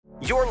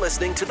You're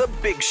listening to The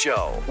Big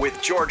Show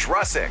with George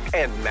Russick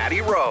and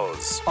Matty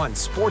Rose on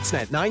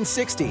Sportsnet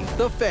 960,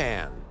 The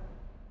Fan.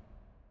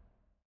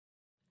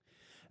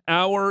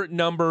 Hour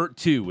number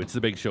 2. It's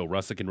The Big Show,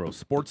 Russick and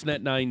Rose.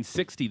 Sportsnet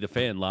 960, The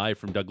Fan, live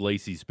from Doug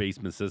Lacey's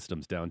Basement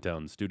Systems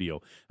downtown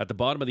studio. At the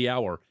bottom of the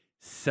hour,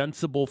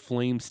 sensible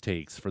Flames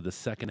takes for the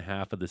second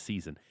half of the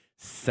season.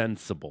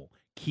 Sensible.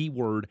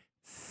 Keyword,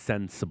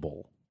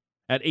 sensible.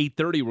 At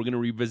 8:30, we're going to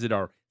revisit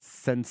our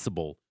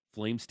sensible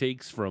Flames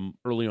takes from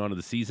early on in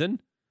the season.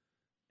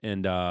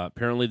 And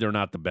apparently they're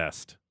not the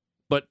best.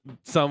 But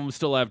some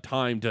still have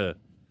time to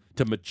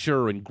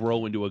mature and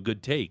grow into a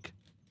good take.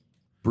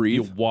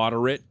 Breathe. You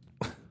water it.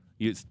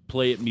 You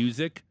play it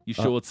music. You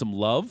show it some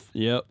love.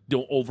 Yep.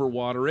 Don't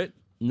overwater it.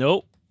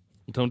 Nope.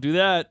 Don't do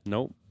that.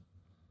 Nope.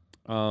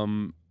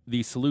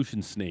 The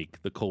solution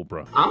snake, the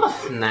cobra. I'm a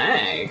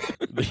snake.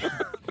 The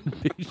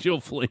Big Show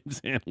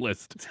Flames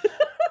analyst.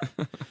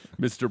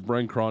 Mr.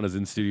 Brent Cron is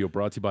in studio,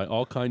 brought to you by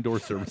All Kind Door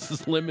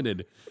Services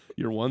Limited,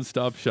 your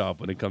one-stop shop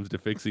when it comes to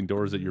fixing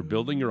doors at your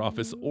building, your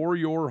office, or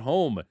your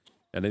home.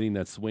 Anything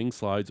that swings,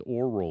 slides,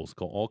 or rolls,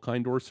 call All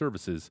Kind Door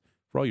Services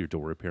for all your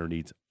door repair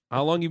needs.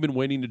 How long you been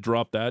waiting to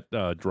drop that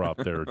drop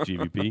there,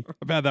 GVP?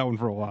 I've had that one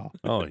for a while.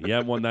 Oh, you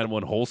had that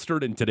one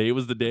holstered, and today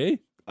was the day?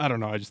 I don't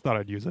know. I just thought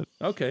I'd use it.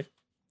 Okay.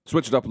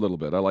 Switch it up a little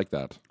bit. I like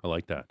that. I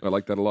like that. I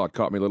like that a lot.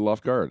 Caught me a little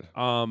off guard.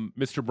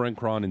 Mr. Brent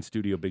Cron in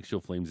studio, Big Show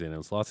Flames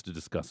analyst. Lots to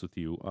discuss with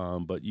you.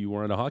 But you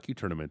were in a hockey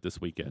tournament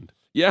this weekend.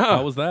 Yeah.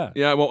 How was that?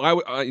 Yeah,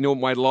 well,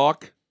 my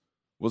lock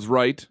was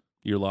right.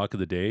 Your lock of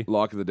the day?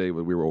 Lock of the day,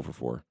 we were over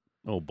 4.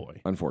 Oh,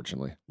 boy.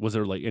 Unfortunately. Was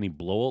there, like, any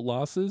blowout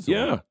losses?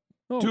 Yeah.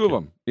 Oh, 2 of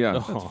them. Yeah.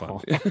 That's fun.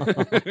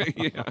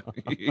 yeah.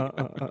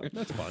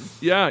 That's fun.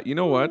 Yeah, you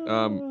know what?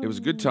 It was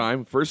a good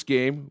time. First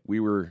game, we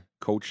were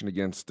coaching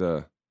against,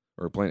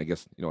 or playing, I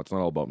guess, it's not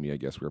all about me, I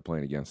guess. We were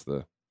playing against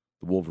the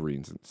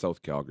Wolverines in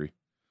South Calgary.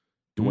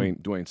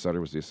 Dwayne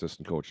Sutter was the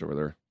assistant coach over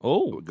there.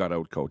 Oh. Got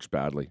out coached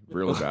badly.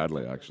 Really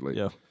badly, actually.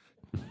 Yeah.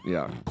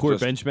 Yeah. Poor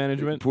bench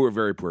management?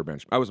 Very poor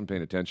bench. I wasn't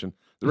paying attention.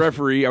 The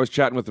referee, I was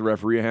chatting with the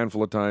referee a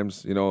handful of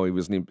times. He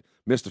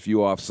missed a few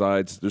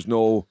offsides. There's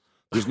no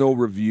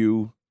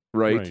review,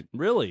 right?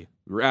 Really?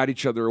 We were at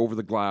each other over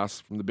the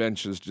glass from the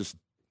benches, just,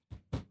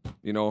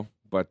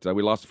 but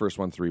we lost the first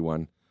one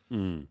 3-1.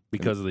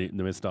 Because of the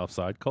missed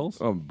offside calls?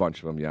 A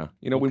bunch of them, yeah.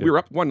 When we were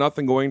up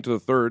 1-0 going to the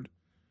third,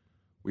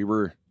 we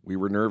were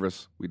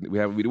nervous. We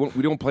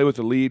don't play with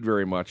the lead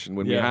very much, and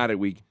when we had it,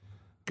 we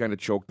kind of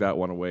choked that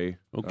one away.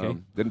 Okay.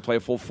 Didn't play a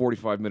full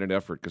 45-minute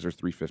effort because there's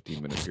 3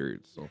 15-minute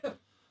periods. So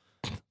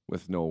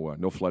with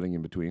no flooding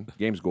in between,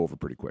 games go over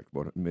pretty quick,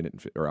 about a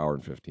minute or hour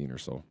and 15 or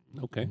so.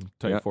 Okay.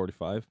 Type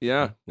 45.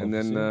 Yeah, and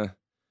then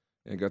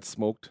it got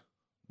smoked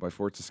by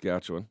Fort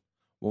Saskatchewan.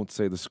 Won't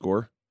say the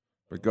score,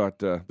 but got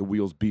the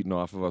wheels beaten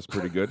off of us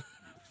pretty good.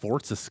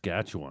 Fort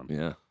Saskatchewan.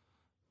 Yeah.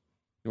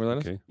 You know where that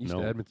is? Okay. East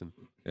No. Edmonton.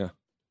 Yeah.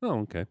 Oh,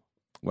 okay.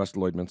 West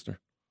Lloydminster.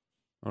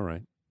 All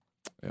right.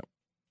 Yeah.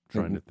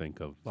 Trying to think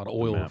of A lot of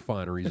oil map.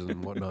 refineries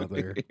and whatnot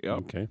there. Yeah.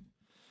 Okay.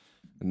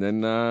 And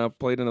then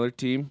played another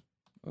team.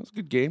 It was a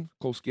good game,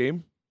 close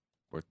game.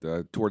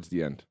 But towards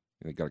the end,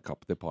 they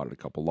potted a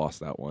couple, lost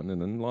that one,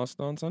 and then lost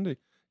on Sunday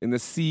in the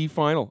C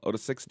final out of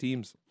 6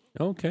 teams.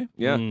 Okay.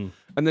 Yeah.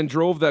 And then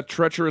drove that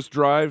treacherous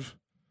drive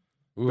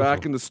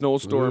back in the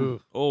snowstorm.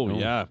 Ooh. Oh,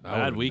 yeah. that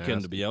Bad would've weekend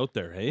nasty. to be out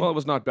there, hey? Well, it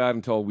was not bad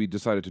until we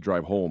decided to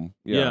drive home.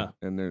 Yeah.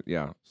 And then,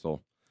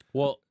 so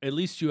Well, at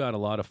least you had a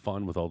lot of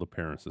fun with all the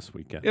parents this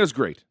weekend. it was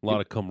great. A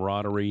lot of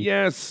camaraderie.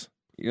 Yes.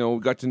 We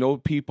got to know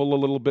people a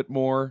little bit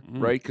more,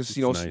 right? Because,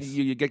 it's nice.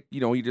 you get,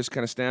 you just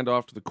kind of stand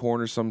off to the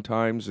corner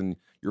sometimes and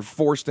you're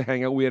forced to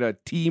hang out. We had a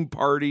team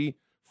party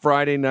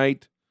Friday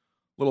night,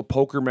 little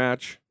poker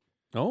match,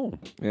 Oh,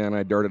 and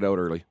I darted out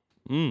early.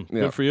 Yeah.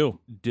 Good for you.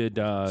 did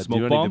do Smoke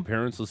any of bomb? the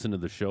parents listen to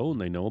the show and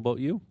they know about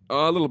you?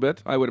 A little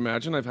bit, I would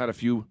imagine. I've had a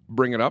few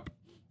bring it up.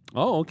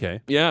 Oh,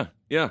 okay. Yeah,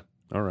 yeah.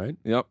 All right.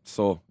 Yep.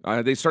 So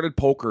they started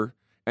poker,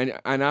 and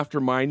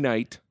after my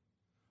night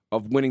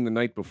of winning the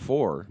night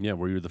before, Yeah,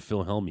 where you're the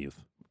Phil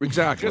Hellmuth.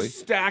 exactly, just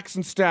stacks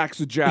and stacks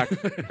of jack,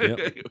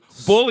 Yep.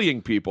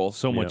 bullying people.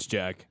 So much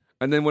Jack.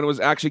 And then when it was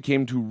actually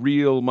came to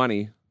real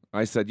money,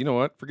 I said, you know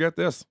what? Forget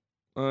this.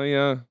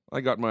 I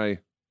got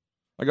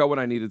what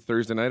I needed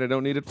Thursday night. I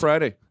don't need it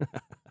Friday.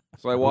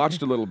 So I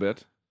watched a little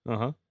bit,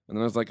 Uh-huh. and then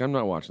I was like, I'm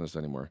not watching this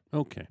anymore.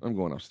 Okay. I'm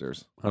going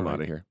upstairs. All I'm right.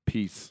 out of here.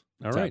 Peace.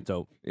 All right. Tapped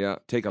out. Yeah,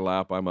 take a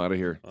lap. I'm out of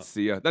here.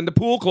 See ya. Then the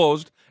pool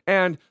closed,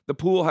 and the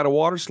pool had a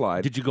water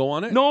slide. Did you go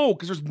on it? No,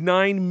 because there's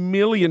 9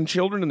 million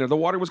children in there. The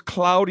water was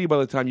cloudy by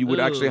the time you would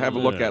actually have a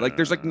look at it. Like,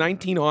 there's like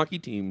 19 hockey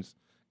teams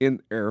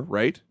in there,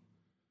 right?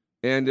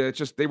 And it's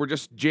just they were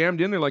just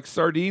jammed in there like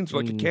sardines,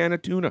 like a can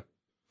of tuna.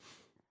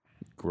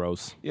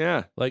 Gross.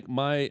 Yeah. Like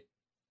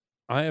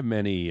I have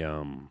many, I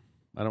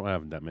don't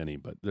have that many,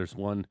 but there's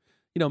one,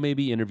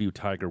 maybe interview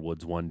Tiger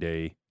Woods one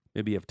day,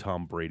 maybe have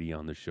Tom Brady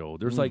on the show.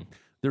 There's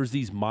there's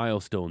these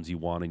milestones you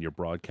want in your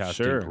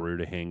broadcasting Sure. career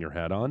to hang your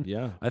hat on.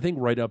 Yeah. I think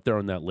right up there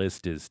on that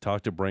list is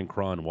talk to Brent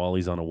Cron while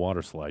he's on a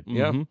water slide.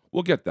 Yeah.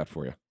 We'll get that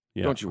for you.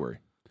 Yeah. Don't you worry.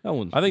 That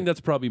one's I think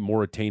that's probably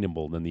more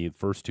attainable than the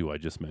first two I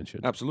just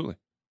mentioned. Absolutely.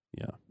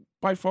 Yeah.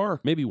 By far.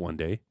 Maybe one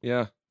day.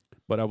 Yeah.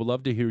 But I would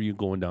love to hear you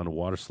going down a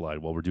water slide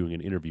while we're doing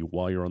an interview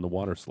while you're on the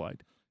water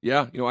slide.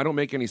 Yeah. I don't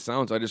make any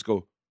sounds. I just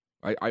go.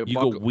 You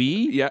go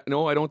wee? Yeah.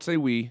 No, I don't say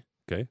wee.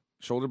 Okay.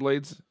 Shoulder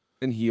blades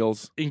and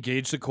heels.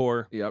 engage the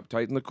core. Yep.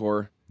 Tighten the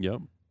core.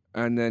 Yep.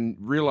 And then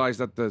realize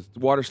that the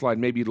water slide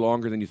may be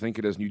longer than you think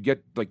it is, and you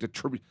get like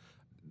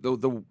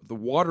the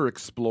water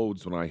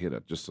explodes when I hit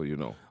it. Just so you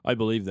know. I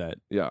believe that.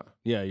 Yeah.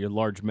 Yeah, you're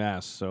large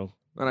mass, so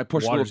And I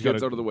push little water's kids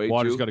gotta- out of the way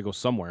water's too. got to go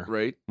somewhere.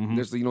 Right. Mhm.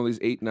 There's these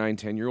 8, 9,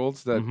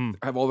 10-year-olds that Mhm.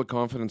 have all the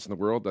confidence in the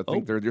world. That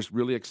think Oh. they're just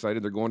really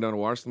excited. They're going down a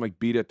water slide. I'm like,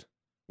 beat it,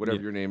 whatever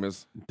Yeah. your name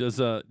is. Does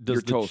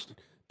You're toast.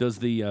 Does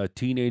the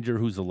teenager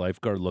who's a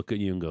lifeguard look at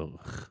you and go,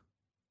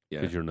 Yeah.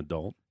 because you're an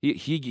adult?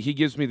 He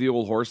gives me the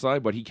old horse eye,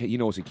 but he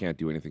knows he can't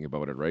do anything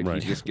about it. Right.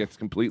 Right. He just gets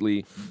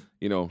completely,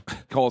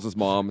 calls his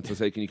mom and says,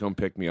 "Hey, can you come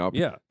pick me up?"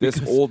 Yeah.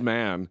 This old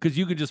man. Because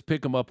you could just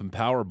pick him up and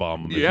power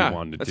bomb him if Yeah, you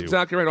wanted that's to.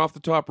 exactly right, off the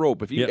top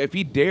rope. If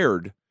he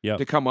dared Yep.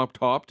 to come up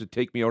top to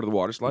take me out of the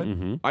water slide,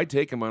 Mhm. I'd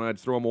take him and I'd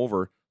throw him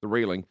over the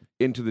railing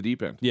into the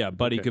deep end. Yeah,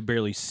 buddy Okay. could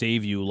barely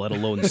save you, let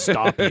alone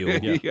stop you.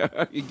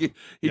 Yeah, he'd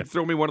Yeah.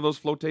 throw me one of those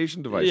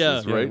flotation devices,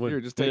 Yeah. right? Yeah, Here,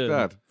 just take Yeah.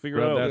 that. Figure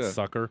it Grab out. that Yeah.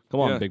 sucker. Come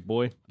on, Yeah. big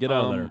boy. Get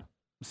out of there.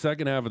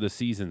 Second half of the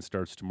season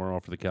starts tomorrow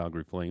for the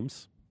Calgary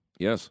Flames.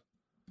 Yes.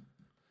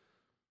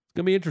 It's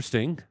going to be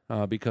interesting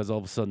because all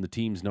of a sudden the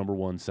team's number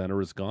one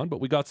center is gone. But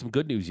we got some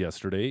good news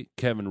yesterday.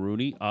 Kevin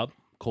Rooney up,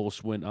 Cole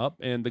Schwinn up,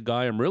 and the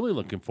guy I'm really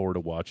looking forward to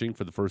watching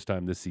for the first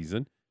time this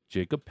season,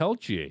 Jacob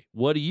Pelletier.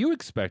 What are you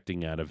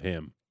expecting out of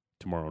him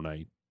tomorrow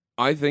night?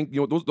 I think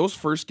those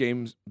first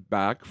games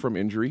back from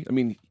injury. I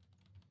mean,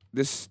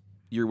 this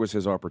year was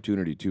his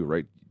opportunity too,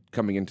 right?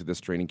 Coming into this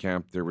training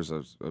camp, there was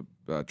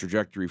a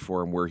trajectory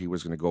for him where he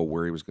was going to go,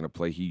 where he was going to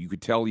play. You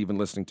could tell even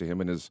listening to him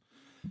in his,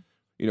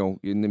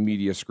 in the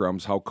media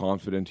scrums, how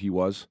confident he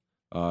was.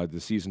 The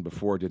season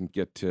before didn't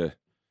get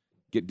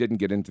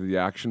into the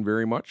action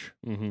very much,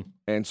 Mm-hmm.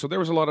 and so there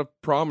was a lot of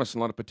promise,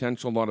 and a lot of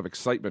potential, a lot of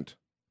excitement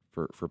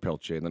for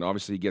Pelletier. And then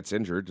obviously he gets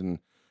injured and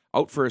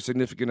out for a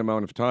significant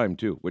amount of time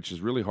too, which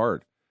is really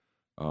hard.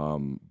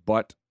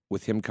 But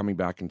with him coming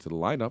back into the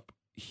lineup,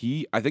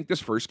 I think this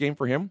first game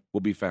for him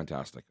will be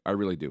fantastic. I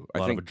really do. A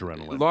lot I think of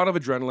adrenaline. A lot of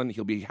adrenaline.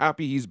 He'll be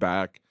happy he's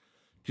back,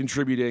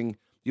 contributing.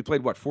 You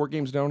played 4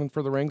 games down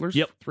for the Wranglers?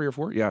 Yep. 3 or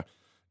 4? Yeah.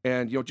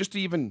 And just to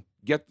even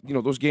get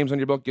those games on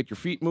your belt, get your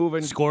feet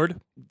moving.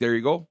 Scored. There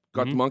you go.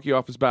 Got the Mhm. monkey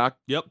off his back.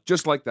 Yep.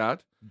 Just like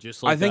that.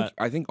 Just like that.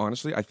 I think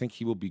honestly, I think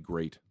he will be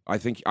great. I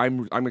think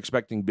I'm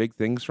expecting big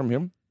things from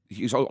him.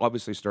 He's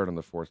obviously start on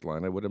the fourth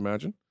line, I would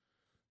imagine.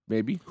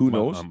 Maybe. Who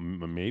knows?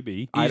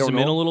 Maybe. I Ease don't him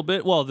in know. a little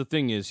bit. Well, the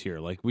thing is here,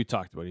 like we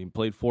talked about, he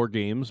played 4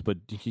 games, but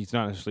he's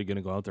not necessarily going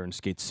to go out there and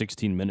skate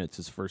 16 minutes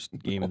his first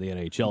game in the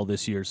NHL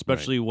this year,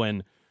 especially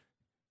when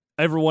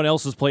everyone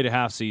else has played a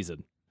half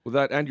season. Well,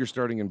 that and you're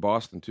starting in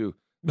Boston too.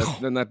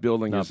 Then that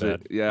building Not is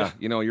bad. yeah.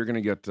 You're going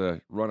to get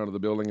run out of the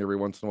building every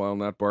once in a while in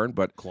that barn,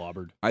 but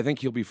Clobbered. I think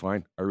he'll be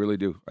fine. I really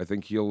do. I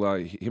think he'll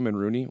him and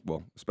Rooney,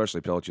 well,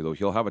 especially Pelletier though,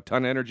 he'll have a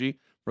ton of energy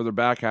for the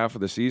back half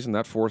of the season.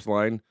 That fourth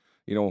line,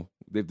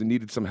 they've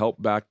needed some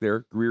help back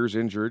there. Greer's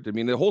injured. I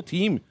mean, the whole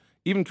team,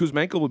 even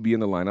Kuzmenko would be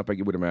in the lineup,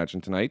 I would imagine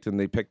tonight, and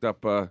they picked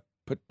up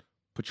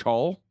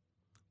Pachal.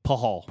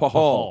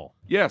 Pahal.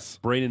 Yes.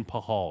 Braden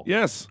Pahal.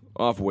 Yes.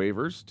 Off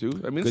waivers too.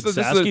 I mean, Good this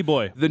is Sasky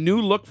boy. the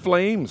new look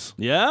Flames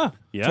Yeah.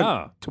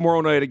 Yeah. tomorrow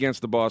night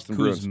against the Boston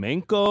Bruins.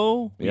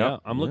 Kuzmenko. Yeah,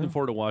 I'm looking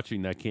forward to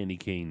watching that Candy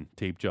Cane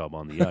tape job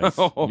on the ice.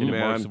 Oh, Mark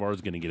man.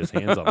 Savar's going to get his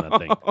hands on that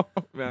thing.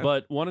 Man.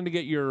 But wanted to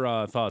get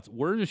your thoughts.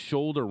 Where does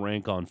shoulder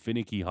rank on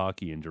finicky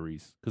hockey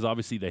injuries? Because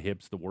obviously the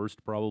hip's the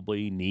worst,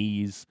 probably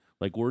knees.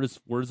 Like where does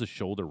the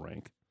shoulder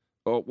rank?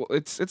 Oh well,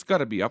 it's got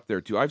to be up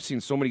there too. I've seen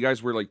so many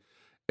guys where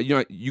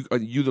you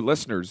the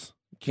listeners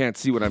can't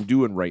see what I'm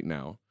doing right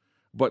now,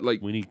 but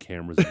We need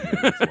cameras in here.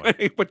 That's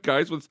why. but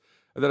guys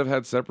that have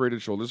had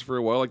separated shoulders for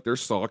a while, like their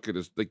socket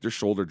is their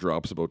shoulder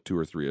drops about 2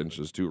 or 3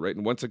 inches too, right?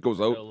 And once it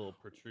goes out, little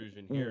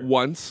protrusion here.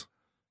 once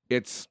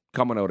it's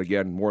coming out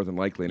again more than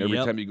likely. And every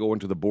Yep. time you go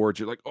into the boards,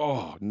 you're like,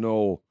 oh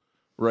no,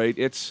 right?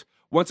 It's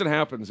once it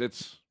happens,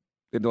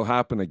 it'll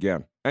happen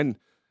again. And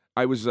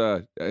I was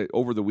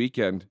over the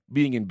weekend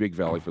being in Big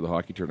Valley for the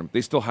hockey tournament.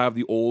 They still have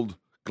the old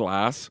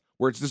glass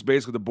where it's just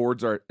basically the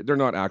boards they're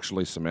not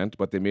actually cement,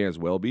 but they may as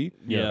well be.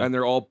 Yeah. And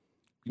they're all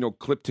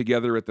clipped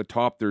together at the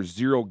top. There's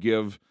zero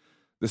give.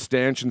 The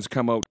stanchions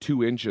come out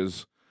 2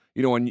 inches.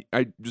 And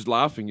I was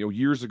laughing.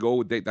 Years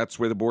ago that's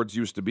where the boards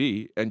used to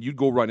be, and you'd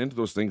go run into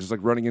those things. It's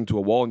like running into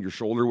a wall, and your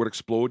shoulder would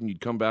explode, and you'd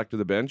come back to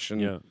the bench,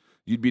 and Yeah.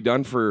 you'd be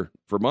done for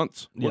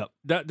months. Yep.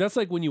 That's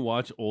like when you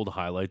watch old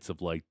highlights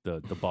of like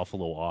the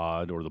Buffalo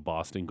Odd or the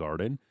Boston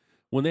Garden,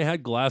 when they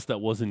had glass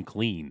that wasn't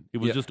clean. It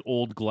was just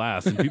old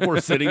glass. And people are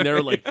sitting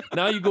there like,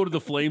 now you go to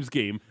the Flames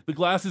game, the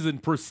glass is in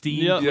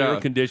pristine, clear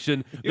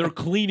condition. They're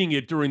cleaning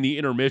it during the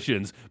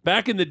intermissions.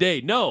 Back in the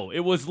day, no,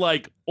 it was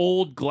like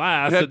old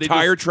glass. It had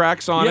tire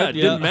tracks on it.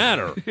 It didn't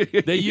matter.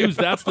 They used,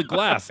 that's the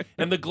glass.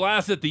 And the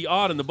glass at the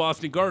Odd in the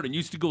Boston Garden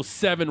used to go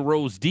 7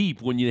 rows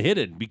deep when you hit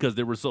it because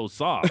they were so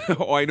soft.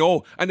 Oh, I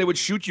know. And they would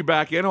shoot you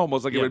back in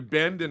almost like it would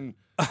bend and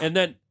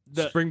then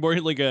springboard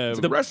like a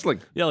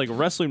wrestling. Yeah, like a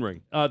wrestling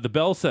ring. The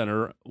Bell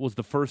Center was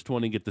the first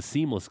one to get the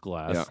seamless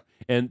glass,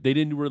 and they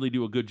didn't really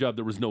do a good job.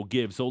 There was no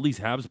give, so all these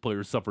Habs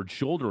players suffered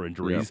shoulder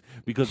injuries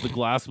because the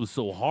glass was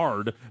so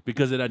hard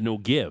because it had no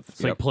give.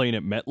 It's like playing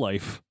at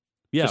MetLife.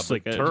 Yeah, just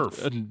like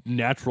turf. A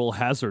natural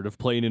hazard of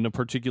playing in a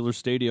particular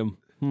stadium.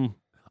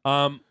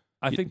 I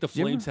think the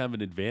Flames have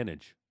an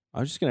advantage. I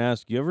was just going to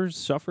ask, you ever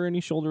suffer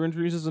any shoulder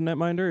injuries as a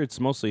netminder? It's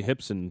mostly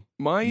hips and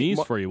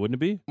knees for you, wouldn't it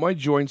be? My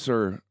joints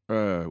are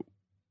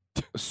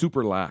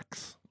super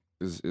lax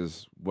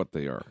is what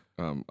they are.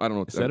 I don't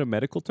know. Is that a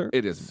medical term?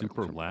 It is.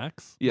 Super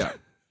lax? Yeah.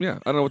 Yeah.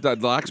 I don't know what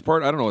that lax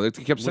part, I don't know. They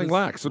kept saying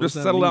lax. So just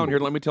settle down here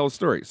and let me tell a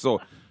story. So,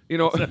 you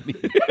know.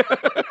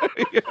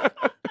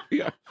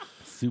 yeah.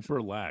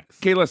 Super lax.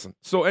 Okay, listen.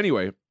 So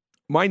anyway,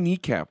 my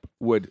kneecap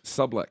would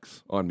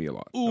sublex on me a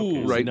lot.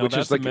 Ooh, right? So Which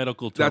that's is like a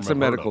medical term. That's a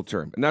medical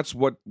term. And that's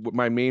what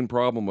my main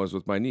problem was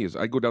with my knees.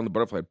 I'd go down the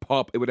butterfly, I'd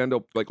pop, it would end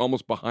up like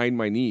almost behind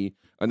my knee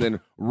and then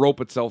rope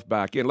itself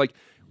back in. Like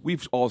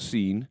we've all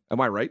seen,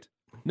 am I right?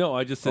 No,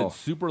 I just said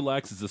Super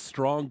Lax is a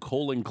strong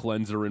colon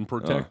cleanser and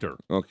protector.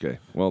 Okay.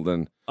 Well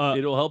then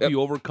it'll help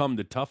you overcome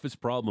the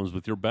toughest problems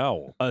with your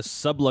bowel. A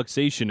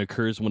subluxation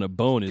occurs when a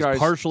bone is Guys,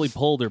 partially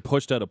pulled or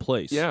pushed out of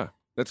place. Yeah.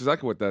 That's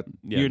exactly what that.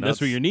 Yeah, that's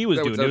what your knee was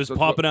doing. It was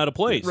popping out of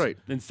place. Right.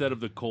 Instead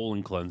of the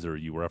colon cleanser,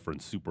 you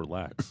reference Super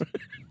Lax.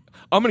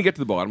 I'm going to get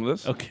to the bottom of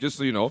this, just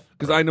so you know,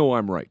 because I know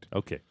I'm right.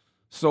 Okay.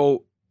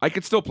 So I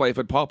could still play. If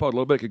it pop out a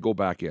little bit, it could go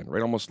back in,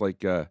 right? Almost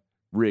like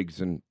Riggs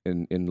in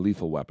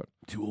Lethal Weapon.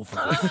 Tool for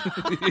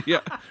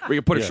yeah. Where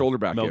you put a shoulder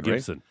back Mel in,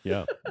 Gibson. right?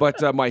 Yeah.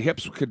 But my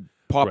hips could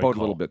pop Great out a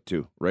call. little bit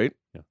too, right?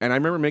 Yeah. And I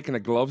remember making a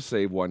glove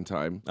save one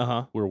time.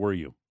 Where were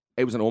you?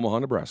 It was in Omaha,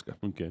 Nebraska.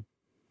 Okay.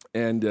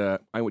 And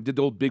I did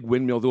the old big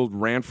windmill, the old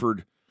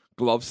Ranford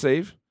glove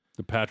save.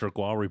 The Patrick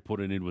Lowry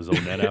put it into his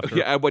own net after.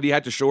 Yeah, but he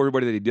had to show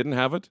everybody that he didn't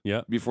have it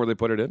before they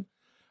put it in.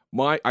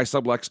 I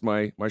sublexed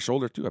my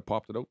shoulder too. I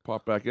popped it out,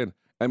 popped back in.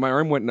 And my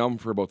arm went numb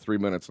for about 3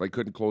 minutes. I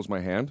couldn't close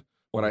my hand,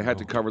 but I had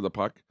to cover the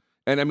puck.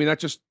 And I mean,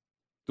 that's just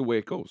the way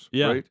it goes,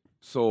 right?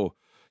 So,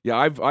 yeah,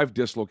 I've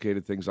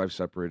dislocated things. I've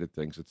separated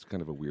things. It's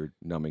kind of a weird,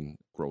 numbing,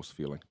 gross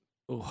feeling.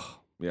 Oh.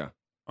 Yeah.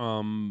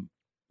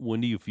 When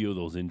do you feel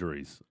those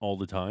injuries? All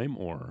the time,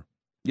 or?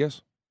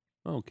 Yes.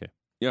 Oh, okay.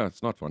 Yeah,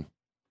 it's not fun.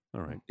 All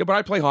right. Yeah, but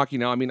I play hockey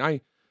now. I mean, I'm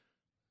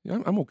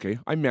okay.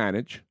 I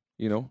manage,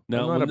 you know.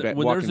 Now, I'm not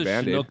when there's a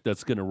Band-Aid. Chinook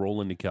that's going to roll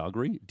into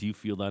Calgary, do you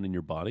feel that in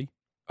your body?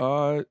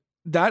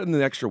 That and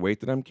the extra weight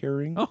that I'm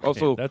carrying. Okay,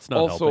 also, that's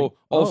not helping.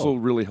 Also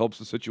really helps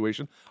the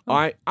situation.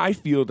 I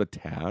feel the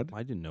tad.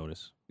 I didn't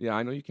notice. Yeah,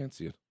 I know you can't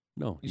see it.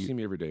 No, You see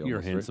me every day. You're a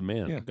almost, right? handsome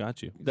man. Yeah.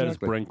 Got you. That is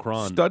Exactly. Brent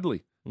Cron,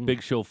 Studley.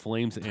 Big Show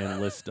Flames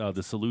analyst,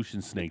 the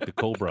Solution Snake, the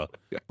Cobra,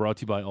 brought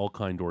to you by All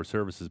Kind Door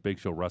Services, Big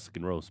Show, Russick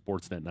and Rose,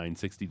 Sportsnet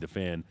 960, The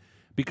Fan.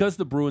 Because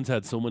the Bruins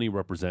had so many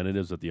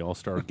representatives at the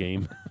All-Star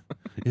game,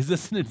 is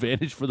this an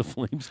advantage for the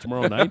Flames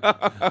tomorrow night,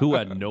 who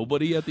had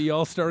nobody at the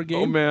All-Star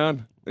game? Oh,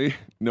 man.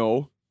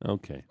 No.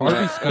 Okay.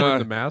 Harvey scored in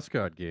the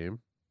mascot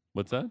game.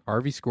 What's that?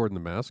 Harvey scored in the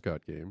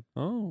mascot game.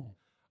 Oh.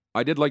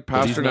 I did like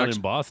But he's not Pasternak's.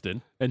 in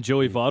Boston. And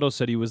Joey Votto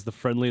said he was the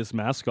friendliest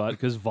mascot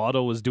because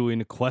Votto was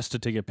doing a quest to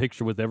take a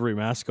picture with every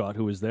mascot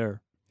who was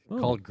there.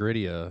 Called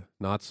Gritty a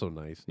not so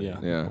nice name.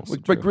 Yeah. Also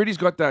But true. Gritty's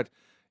got that.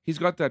 He's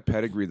got that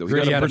pedigree, though.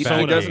 Gritty he had a doesn't,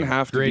 he bad doesn't game.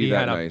 have to Gritty be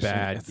that had a nice.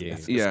 bad game.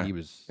 Yeah. He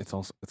was. It's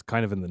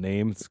kind of in the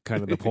name. It's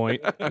kind of the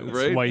point. That's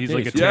Right? why he's like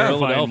a He's from terrifying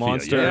Philadelphia,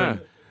 monster. yeah.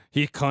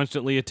 He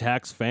constantly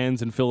attacks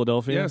fans in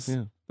Philadelphia. Yes.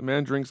 Yeah. The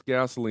man drinks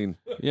gasoline.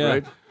 Yeah.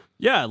 Right?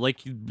 Yeah, like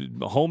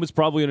home is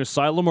probably an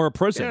asylum or a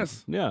prison.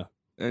 Yes. Yeah.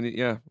 And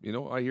yeah, you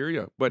know, I hear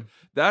you. But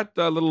that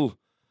little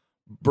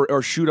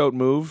or shootout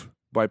move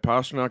by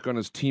Pasternak on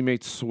his teammate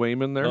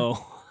Swayman there.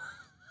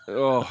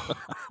 Oh.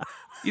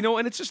 You know,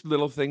 and it's just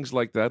little things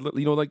like that.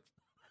 You know, like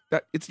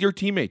that. It's your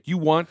teammate. You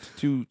want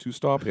to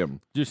stop him.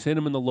 Just hit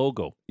him in the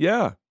logo.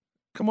 Yeah.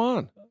 Come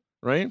on.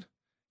 Right?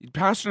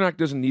 Pasternak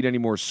doesn't need any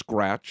more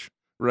scratch.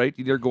 Right?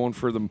 They're going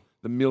for the $1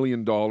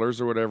 million or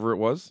whatever it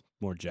was.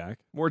 More Jack.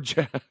 More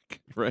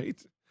Jack.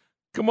 Right?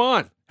 Come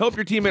on. Help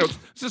your teammate out.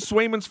 This is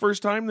Swayman's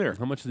first time there.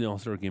 How much of the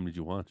All-Star game did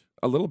you watch?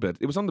 A little bit.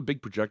 It was on the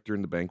big projector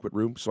in the banquet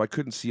room, so I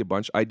couldn't see a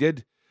bunch. I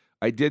did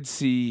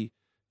see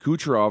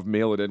Kucherov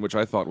mail it in, which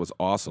I thought was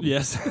awesome.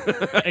 Yes.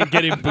 And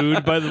getting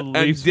booed by the And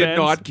Leafs did fans.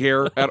 not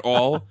care at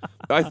all.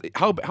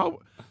 How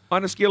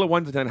on a scale of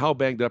 1 to 10, how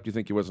banged up do you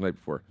think he was the night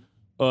before?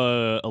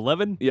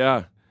 11.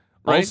 Yeah.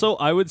 Right? Also,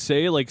 I would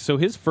say, so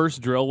his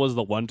first drill was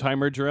the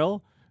one-timer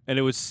drill, and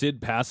it was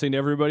Sid passing to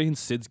everybody, and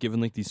Sid's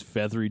giving, these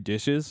feathery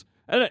dishes.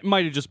 And it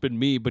might have just been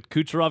me, but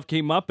Kucherov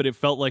came up, and it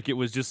felt like it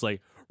was just,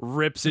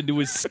 rips into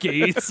his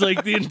skates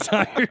like the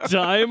entire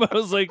time. I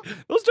was like,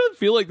 those don't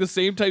feel like the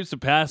same types of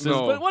passes,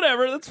 No. but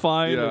whatever, that's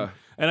fine. Yeah.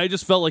 And I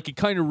just felt like it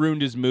kind of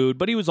ruined his mood,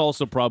 but he was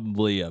also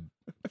probably a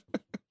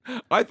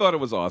I thought it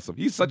was awesome.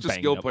 He's such a Banged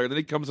skilled up. player. Then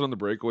he comes in on the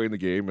breakaway in the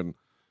game and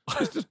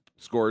just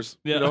scores.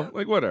 Yeah. You know,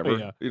 like whatever.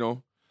 Yeah. You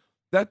know,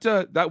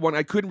 that one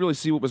I couldn't really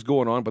see what was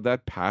going on, but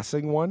that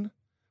passing one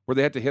where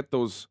they had to hit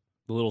those.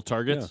 the little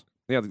targets.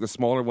 Yeah, the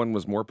smaller one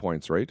was more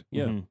points, right?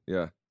 Yeah. Mhm.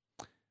 Yeah.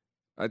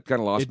 It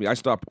kind of lost me. I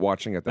stopped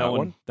watching at that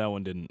one. That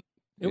one didn't.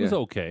 It was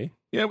okay.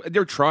 Yeah,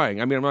 they're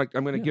trying. I mean, I'm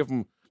going to Yeah. give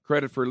them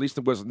credit for at least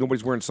it was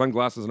nobody's wearing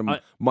sunglasses and a I-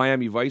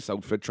 Miami Vice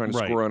outfit trying to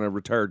Right. score on a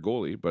retired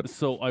goalie. But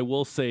So I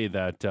will say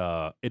that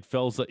it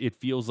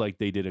feels like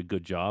they did a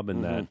good job,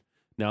 and that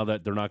now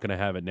that they're not going to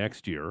have it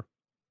next year,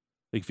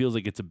 it feels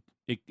like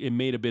it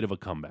made a bit of a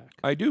comeback.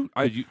 I do.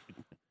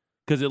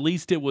 Because at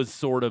least it was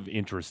sort of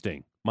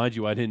interesting. Mind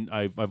you,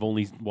 I've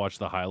only watched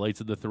the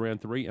highlights of the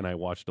 3-on-3, and I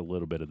watched a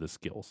little bit of the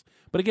skills.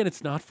 But again,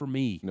 it's not for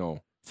me.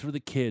 No. It's for the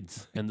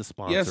kids and the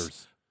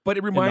sponsors. But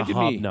it And reminded the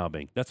me.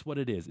 hobnobbing. That's what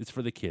it is. It's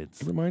for the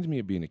kids. It reminds me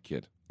of being a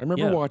kid. I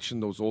remember Yeah. watching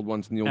those old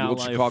ones in the old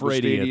Ally Chicago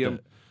Frady Stadium.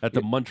 at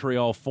the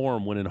Montreal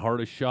Forum winning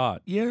hardest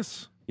shot.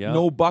 Yes. Yeah.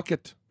 No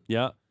bucket.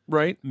 Yeah.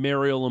 Right.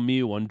 Mario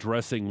Lemieux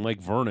undressing Mike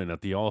Vernon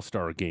at the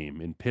All-Star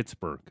game in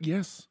Pittsburgh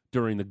Yes.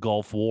 during the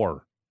Gulf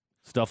War.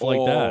 Stuff like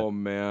that. Oh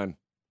man,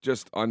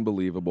 just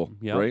unbelievable.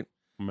 Yeah. Right.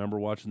 Remember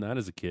watching that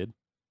as a kid?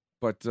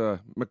 But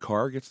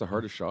McCarr gets the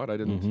hardest shot. I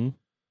didn't Mhm.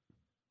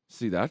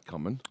 see that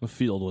coming. The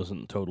field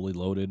wasn't totally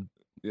loaded.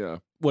 Yeah.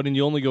 When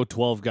you only go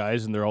 12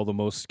 guys and they're all the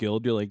most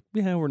skilled, you're like,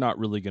 yeah, we're not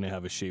really going to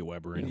have a Shea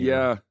Weber in here.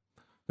 Yeah.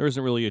 There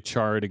isn't really a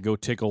char to go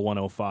tickle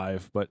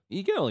 105, but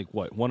you get like,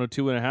 what,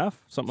 102.5?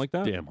 Something like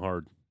that? Damn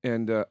hard.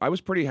 And I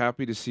was pretty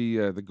happy to see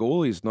the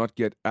goalies not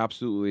get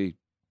absolutely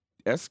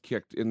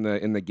kicked in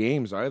the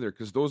games either,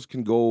 because those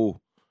can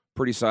go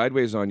pretty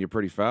sideways on you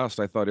pretty fast.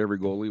 I thought every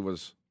goalie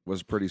was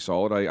pretty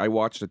solid. I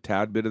watched a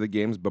tad bit of the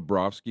games.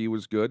 Bobrovsky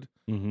was good.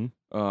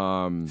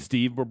 Mm-hmm.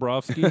 Steve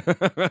Bobrovsky?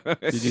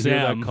 Did you hear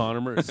Sam. that,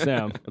 Connor?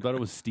 Sam. I thought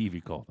it was Steve he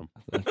called him.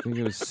 I think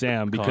it was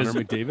Sam. because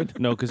Connor McDavid?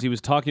 No, because he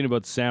was talking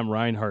about Sam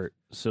Reinhart,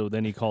 so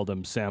then he called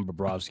him Sam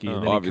Bobrovsky, and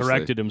then he Obviously.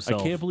 corrected I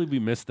himself. can't believe we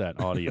missed that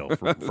audio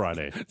from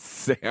Friday.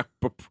 Sam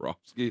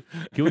Bobrovsky.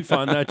 Can we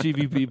find that,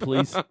 GVP,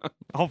 please?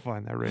 I'll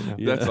find that right now.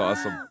 Yeah. That's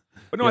awesome.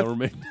 But no, Yeah, I, we're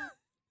making-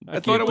 I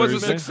thought it was a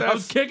Thursday. success. I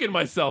was kicking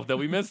myself that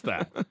we missed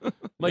that.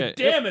 Like, Yeah,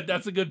 damn it,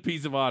 that's a good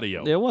piece of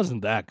audio. It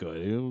wasn't that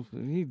good.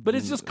 But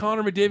it's just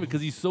Connor McDavid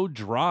because he's so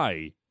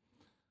dry.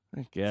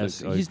 I guess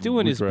It's like, he's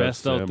doing his regret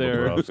best out Sam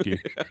there. Bobrovsky.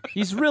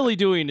 He's really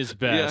doing his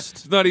Yeah, best.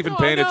 he's not even No,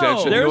 paying I know.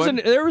 attention. There You was know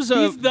what? there was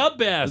a He's the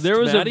best. there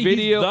was Matty. a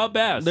video. He's the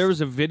best. There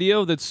was a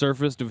video that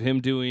surfaced of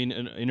him doing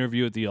an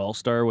interview at the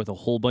All-Star with a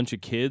whole bunch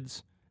of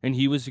kids, and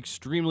he was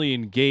extremely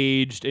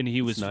engaged, and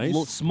he was That's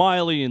nice.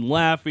 smiling and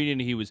laughing, and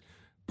he was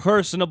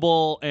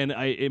personable, and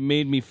it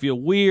made me feel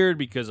weird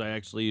because I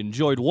actually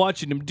enjoyed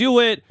watching him do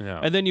it. Yeah.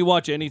 And then you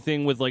watch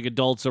anything with like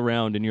adults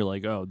around, and you're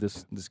like, oh,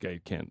 this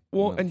guy can't.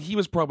 Well, no. and he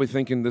was probably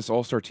thinking this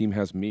All-Star team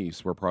has me,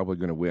 so we're probably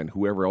going to win.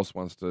 Whoever else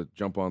wants to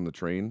jump on the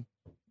train,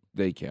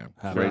 they can.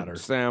 Have Right? at her.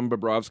 Sam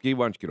Bobrovsky,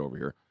 why don't you get over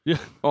here? Yeah.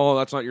 Oh,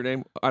 that's not your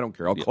name? I don't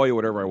care. I'll call you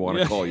whatever I want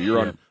to Yeah. call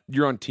you.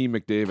 You're on Team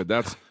McDavid.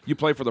 That's you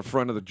play for the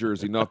front of the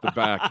jersey, not the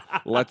back.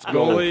 Let's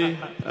go. Goalie,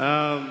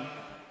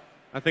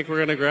 I think we're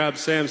going to grab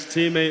Sam's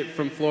teammate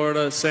from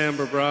Florida, Sam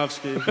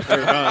Bobrovsky.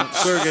 Or,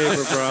 Sergei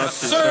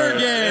Bobrovsky.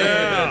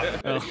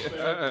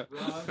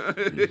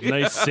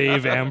 Nice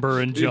save, Amber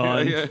and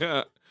John.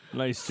 Yeah.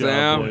 Nice job,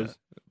 Sam. boys.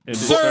 And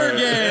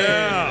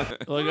Yeah.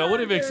 like I would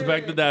have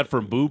expected that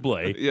from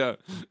Buble.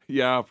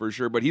 Yeah, for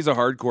sure. But he's a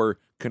hardcore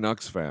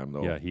Canucks fan,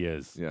 though. Yeah, he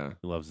is. Yeah.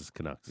 He loves his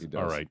Canucks. He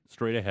does. All right,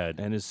 straight ahead.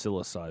 And his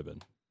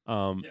psilocybin.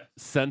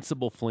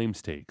 Sensible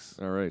Flames takes.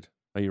 All right.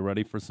 Are you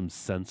ready for some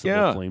sensible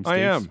Yeah, Flames I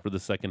takes am. for the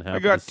second half I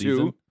got of the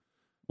season? two.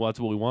 Well, that's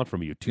what we want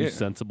from you. Two Yeah.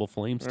 sensible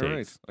Flames All right.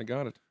 takes. I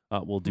got it.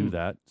 We'll do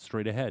that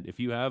straight ahead. If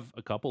you have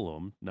a couple of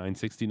them,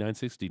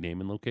 960, name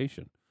and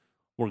location.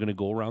 We're going to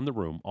go around the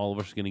room. All of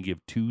us are going to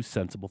give two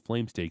sensible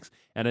Flames takes.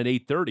 And at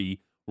 8:30,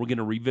 we're going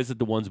to revisit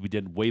the ones we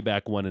did way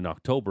back when in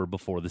October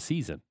before the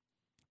season.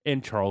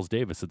 And Charles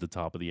Davis at the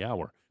top of the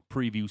hour.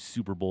 Preview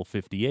Super Bowl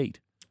 58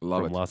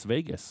 Love from it. Las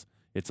Vegas.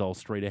 It's all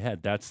straight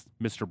ahead. That's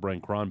Mr.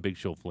 Brent Cron, Big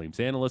Show Flames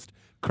analyst,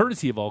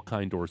 courtesy of All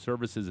Kind Door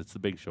Services. It's the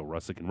Big Show,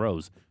 Russick and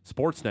Rose,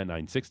 Sportsnet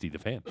 960, The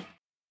Fan.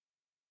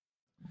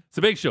 It's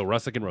the Big Show,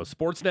 Russick and Rose,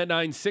 Sportsnet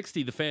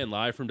 960, The Fan,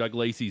 live from Doug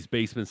Lacey's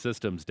Basement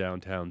Systems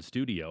downtown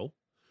studio.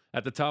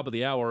 At the top of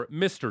the hour,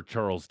 Mr.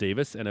 Charles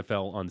Davis,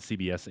 NFL on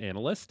CBS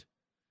analyst.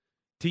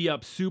 Tee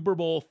up Super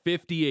Bowl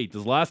 58. This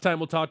is the last time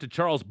we'll talk to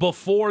Charles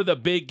before the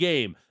big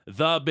game,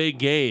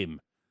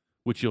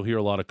 which you'll hear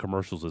a lot of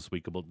commercials this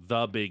week about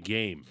the big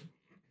game.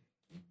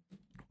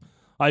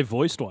 I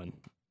voiced one.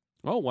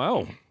 Oh,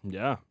 wow.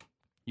 Yeah.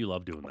 You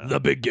love doing that. The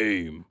big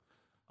game.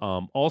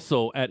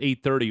 Also, at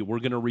 8:30, we're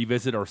going to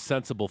revisit our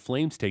sensible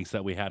Flames takes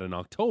that we had in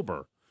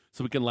October.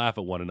 so we can laugh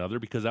at one another,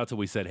 because that's what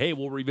we said. Hey,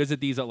 we'll revisit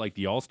these at like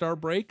the All-Star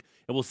break,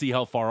 and we'll see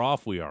how far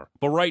off we are.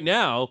 But right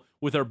now,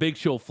 with our Big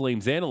Show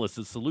Flames analyst,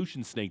 the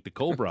Solution Snake, the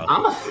Cobra.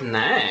 I'm a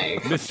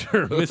snake.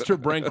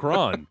 Mr. Brent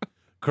Cron,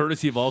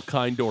 courtesy of All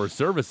Kind Door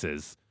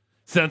Services.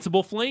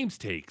 Sensible Flames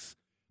takes.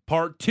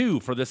 Part 2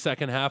 for the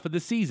second half of the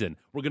season.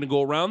 We're going to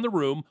go around the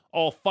room.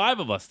 All 5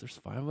 of us. There's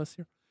 5 of us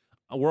here.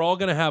 We're all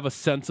going to have a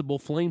sensible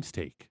Flames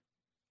take.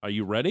 Are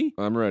you ready?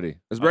 I'm ready.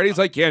 As ready as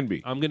I can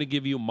be. I'm going to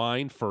give you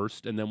mine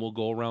first, and then we'll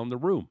go around the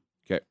room.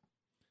 Okay.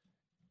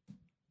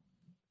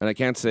 And I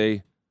can't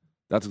say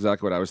that's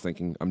exactly what I was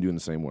thinking. I'm doing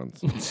the same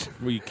ones.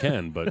 Well, you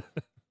can, but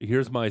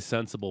here's my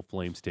sensible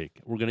Flames take.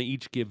 We're going to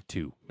each give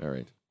 2. All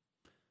right.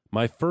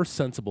 My first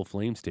sensible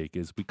Flames take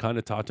is, we kind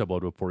of talked about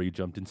it before you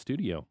jumped in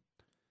studio.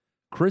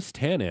 Chris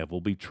Tanev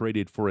will be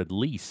traded for at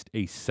least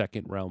a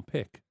second-round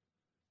pick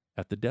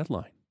at the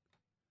deadline.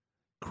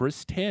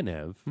 Chris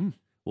Tanev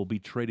will be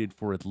traded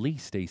for at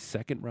least a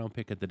second-round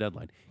pick at the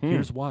deadline.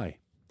 Here's why.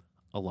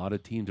 A lot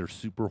of teams are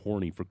super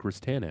horny for Chris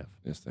Tanev.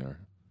 Yes, they are.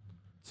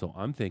 So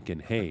I'm thinking,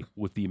 hey,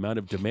 with the amount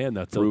of demand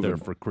that's out there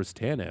for Chris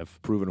Tanev.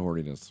 Proven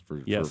horniness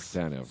for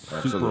Tanev. Super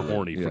Absolutely.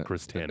 horny for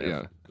Chris Tanev.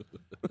 Yeah.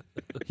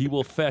 He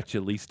will fetch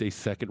at least a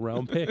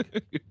second-round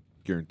pick.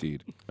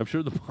 Guaranteed. I'm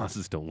sure the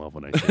bosses don't love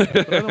when I say that,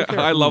 but I don't care.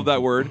 I love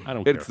that word. I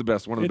don't It's care. the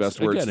best. One of the It's- best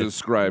words again, to it's-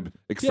 describe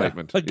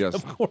excitement. Yeah, Yes.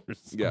 of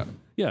course. Yeah.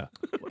 Yeah.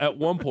 At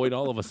one point,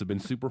 all of us have been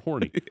super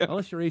horny,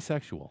 unless you're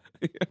asexual.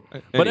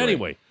 But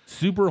anyway,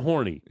 super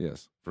horny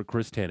Yes. for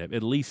Chris Tanev.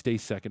 At least a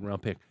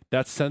second-round pick.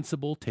 That's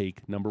sensible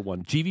take number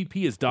 1.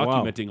 GVP is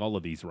documenting all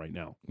of these right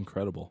now.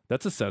 Incredible.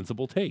 That's a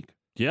sensible take.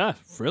 Yeah,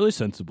 really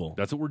sensible.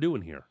 That's what we're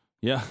doing here.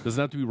 Yeah. Doesn't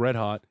have to be red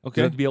hot. Okay.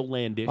 Doesn't have to be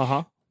outlandish.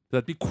 Uh-huh. Doesn't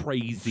have to be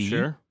crazy.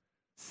 Sure.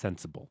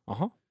 Sensible.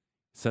 Uh-huh.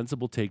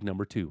 Sensible take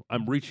number 2.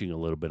 I'm reaching a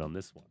little bit on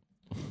this one,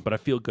 but I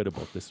feel good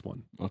about this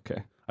one.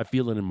 Okay. I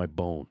feel it in my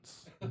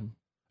bones. I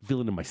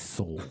feel it in my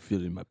soul.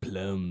 Feeling my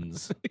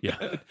plums.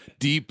 Yeah.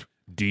 Deep.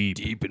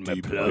 Deep in my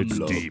plums.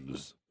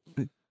 It's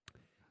Deep.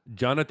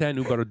 Jonathan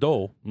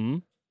Huberdeau Hmm?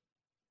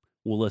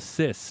 will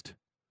assist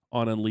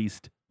on at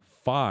least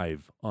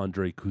 5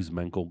 Andrei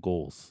Kuzmenko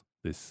goals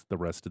the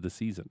rest of the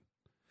season.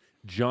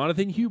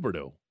 Jonathan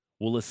Huberdeau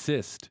will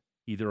assist,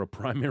 either a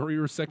primary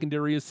or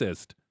secondary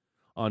assist,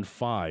 on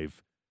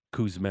 5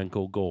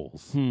 Kuzmenko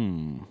goals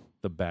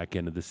the back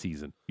end of the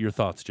season. Your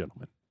thoughts,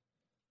 gentlemen?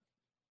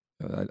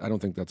 I don't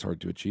think that's hard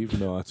to achieve.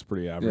 No, that's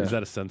pretty average. Yeah. Is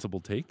that a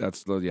sensible take?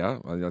 That's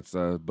that's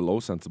below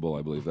sensible.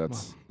 I believe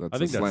that's I think a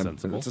that's slam.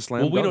 sensible. It's a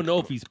slam. Well, we don't dunk. know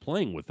if he's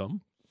playing with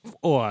them,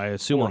 Oh, I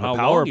assume Or on how the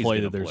power long he's play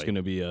gonna that there's play. going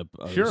to be a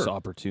Sure.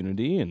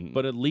 opportunity. And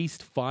but at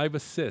least 5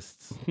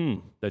 assists Hmm.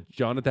 that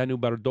Jonathan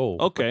Huberdeau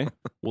Okay.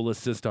 will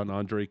assist on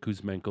Andrei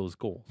Kuzmenko's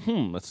goal.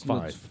 That's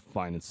 5.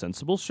 fine and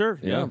sensible. Sure.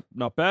 Yeah.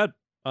 Not bad.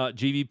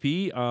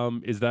 GVP,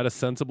 is that a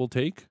sensible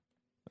take?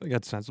 I think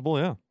that's sensible,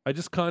 yeah. I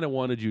just kind of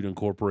wanted you to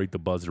incorporate the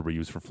buzzer we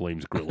use for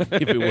Flames Grilling,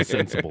 if it was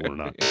sensible or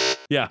not.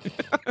 Yeah.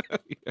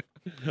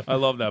 I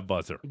love that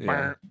buzzer.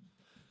 Yeah.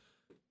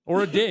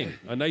 Or a ding,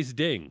 a nice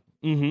ding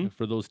Mm-hmm.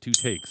 for those 2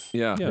 takes.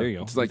 Yeah. There you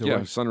go. It's like Either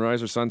way.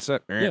 sunrise or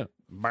sunset. Yeah.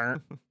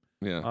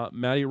 Yeah.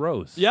 Matty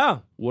Rose. Yeah.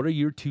 What are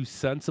your 2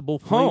 sensible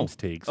Flames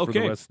takes for the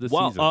rest of the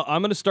season?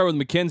 I'm going to start with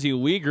Mackenzie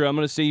Weegar. I'm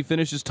going to say he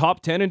finishes top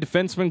 10 in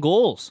defenseman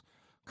goals.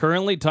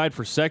 Currently tied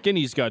for second.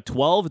 He's got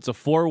 12. It's a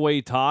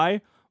 4-way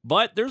tie.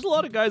 But there's a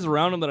lot of guys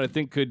around him that I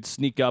think could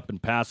sneak up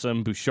and pass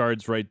him.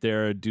 Bouchard's right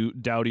there.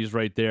 Doughty's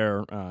right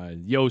there.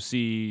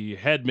 Yossi,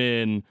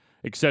 Hedman,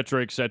 et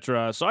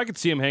cetera, So I could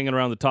see him hanging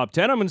around the top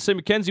 10. I'm going to say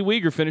Mackenzie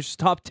Weegar finishes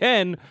top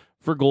 10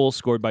 for goals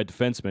scored by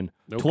defensemen.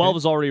 Okay. 12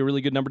 is already a really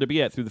good number to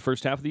be at through the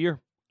first half of the year.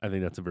 I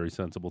think that's a very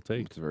sensible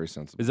take. It's very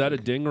sensible. Is that a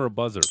ding or a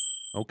buzzer?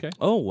 Okay.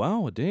 Oh,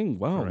 wow, a ding.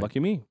 Wow, All right. lucky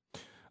me.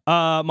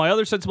 My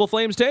other sensible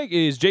Flames take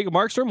is Jacob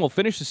Markstrom will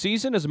finish the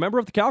season as a member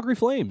of the Calgary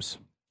Flames.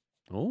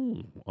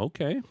 Oh,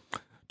 okay.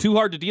 Too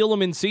hard to deal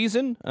him in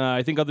season.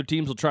 I think other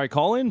teams will try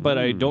calling, but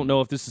I don't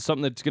know if this is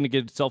something that's going to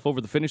get itself over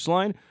the finish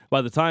line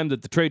by the time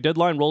that the trade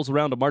deadline rolls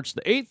around to March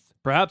the 8th.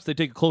 Perhaps they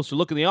take a closer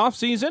look in the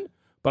offseason,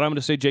 but I'm going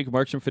to say Jacob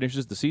Markstrom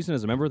finishes the season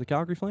as a member of the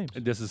Calgary Flames.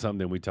 And this is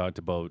something we talked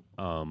about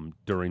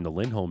during the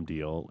Lindholm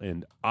deal,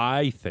 and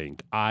I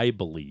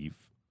believe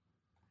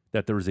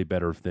that there is a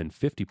better than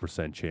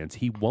 50% chance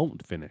he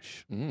won't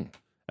finish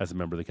as a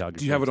member of the Calgary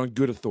Do you have it Flames. on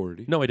good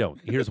authority? No, I don't.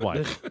 Here's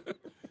why.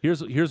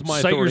 Here's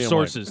my Cite your authority on why.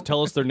 sources.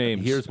 Tell us their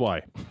names. Here's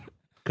why.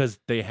 Because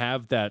they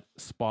have that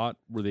spot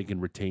where they can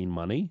retain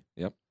money.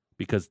 Yep.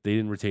 Because they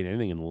didn't retain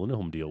anything in the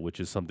Lindholm deal, which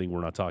is something we're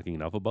not talking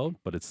enough about,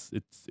 but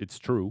it's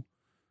true.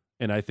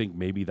 And I think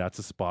maybe that's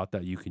a spot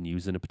that you can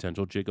use in a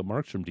potential Jacob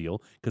Markstrom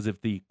deal. Because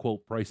if the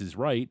quote price is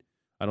right,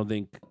 I don't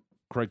think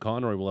Craig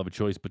Conroy will have a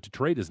choice but to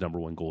trade his number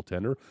 1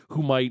 goaltender,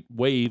 who might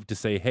waive to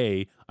say,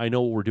 hey, I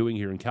know what we're doing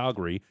here in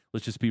Calgary.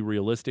 Let's just be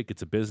realistic.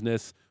 It's a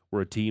business.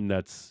 We're a team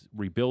that's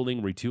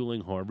rebuilding,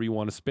 retooling, however you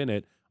want to spin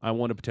it. I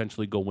want to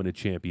potentially go win a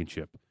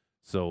championship.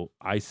 So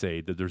I say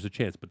that there's a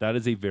chance, but that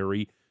is a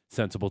very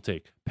sensible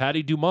take.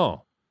 Patty Dumont,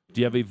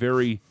 do you have a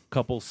very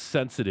couple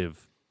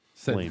sensitive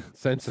Flame.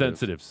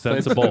 Sensitive.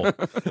 Sensible.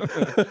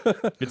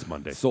 It's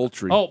Monday.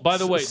 Sultry. Oh, by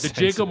the way, the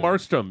Sensitive. Jacob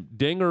Markstrom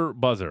ding or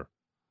buzzer?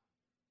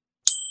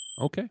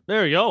 Okay.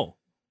 There you go.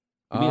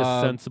 Give me a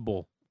Uh,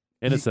 sensible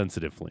and a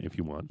sensitive flame if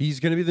you want. He's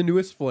going to be the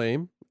newest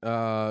Flame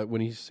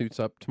when he suits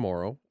up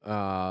tomorrow.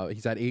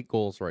 He's at 8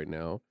 goals right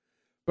now,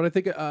 but I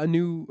think a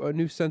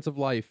new sense of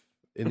life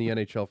in the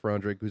NHL for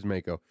Andrei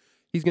Kuzmenko.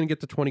 He's going to get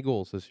to 20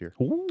 goals this year.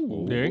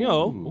 Ooh. There you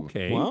go.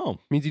 Okay. Wow.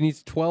 Means he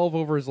needs 12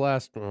 over his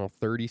last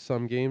 30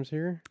 some games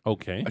here.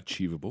 Okay.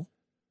 Achievable.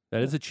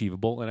 That is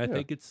achievable, and I Yeah.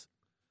 think it's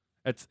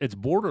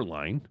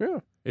borderline. Yeah,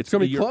 it's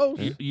gonna be you're-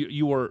 close.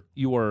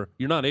 You're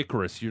not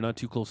Icarus. You're not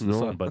too close to the No.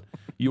 sun, but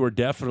you are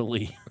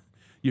definitely.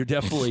 You're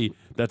definitely.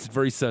 That's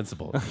very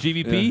sensible.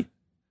 GVP.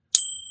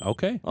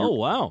 Okay. Oh,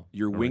 wow.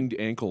 Your winged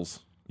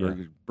ankles are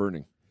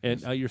burning. And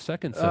your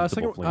second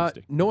sensible flame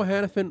stick. Noah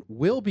Hannafin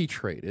will be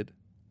traded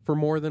for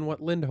more than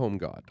what Lindholm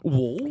got.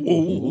 Ooh.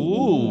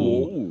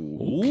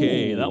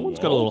 Okay, that one's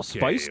got a little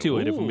spice to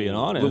it, if I'm being A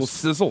honest. little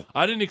sizzle.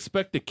 I didn't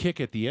expect the kick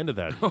at the end of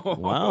that.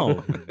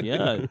 Wow.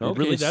 Yeah. It Okay,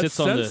 really that's sits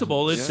on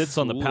sensible. the It's- sits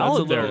on the Ooh,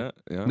 palate that's a there. little-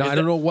 Yeah. Now, I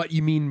don't know what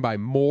you mean by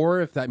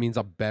more, if that means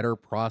a better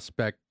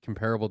prospect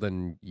comparable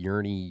than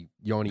Yoni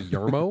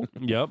Yarmo.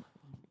 Yep.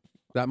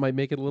 That might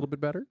make it a little bit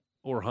better.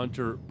 Or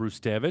Hunter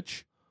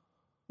Brustevich.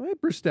 Right,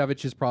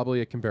 Brustevich is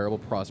probably a comparable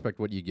prospect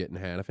what you get in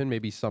Hannafin.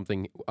 Maybe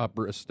something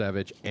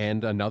Brustevich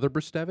and another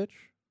Brustevich.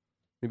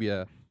 Maybe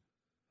a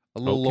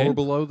little Okay. lower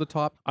below the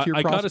top tier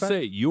I gotta prospect.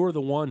 say, you're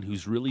the one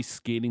who's really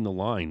skating the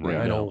line right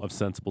Yeah, I now know. of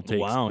sensible takes.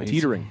 Wow. he's-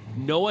 Teetering.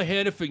 Noah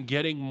Hannafin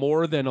getting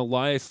more than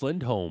Elias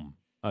Lindholm,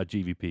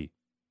 GVP.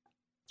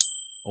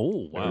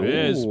 Oh, wow. There it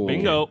is. Ooh.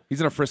 Bingo. He's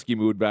in a frisky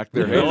mood back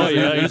there. Oh,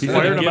 yeah. He's He's in a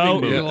firing them giving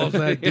out. mood. He loves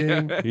that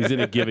ding. He's in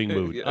a giving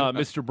mood. Yeah.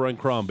 Mr. Brent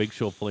Crom, Big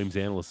Show Flames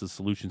analyst, the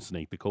Solution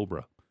Snake, the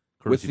Cobra,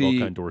 With courtesy of the-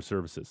 Volcán Door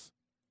Services.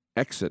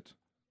 Exit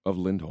of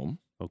Lindholm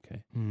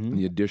Okay. and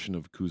the addition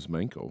of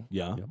Kuzmenko,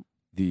 Yeah. Yep.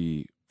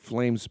 the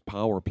Flames'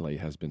 power play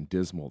has been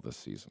dismal this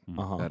season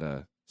Uh-huh. at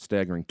a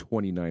staggering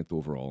 29th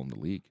overall in the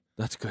league.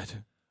 That's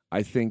good.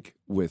 I think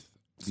with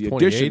It's the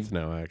 28th addition,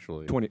 now,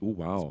 actually. 20. Oh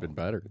wow, It's been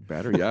better.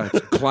 better. Yeah,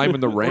 it's climbing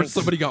the Or ranks.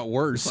 somebody got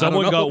worse.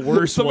 Someone got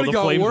worse while the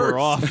Flames were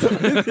off.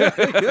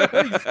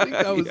 Yeah, you think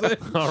that was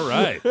it. All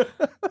right.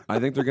 I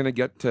think they're going to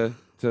get to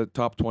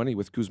top 20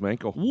 with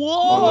Kuzmenko. Whoa,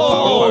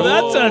 On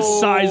the that's a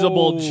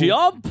sizable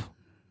jump.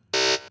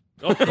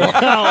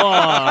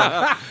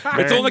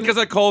 It's only because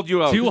I called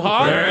you out. Too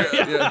hot?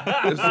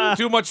 Yeah. There's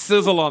too much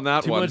sizzle on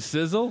that Too one. much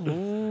sizzle?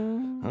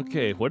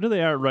 Okay, what are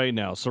they at right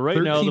now? So right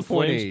now the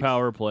Flames 13.8.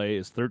 power play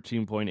is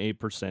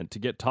 13.8%. To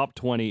get top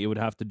 20, it would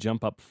have to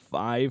jump up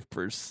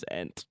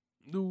 5%.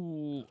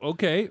 Ooh,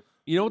 okay.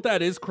 You know what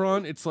that is,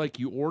 Kron? It's like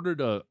you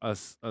ordered a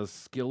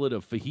skillet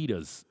of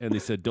fajitas, and they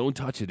said, "Don't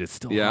touch it; it's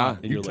still Yeah, hot."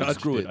 And you you're like, touched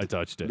 "Screw it. it. I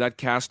touched it." That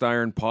cast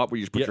iron pot where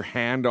you just put Yeah. your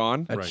hand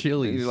on. At Right. And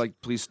Chili's. you're like,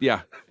 please,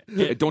 yeah.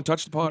 Don't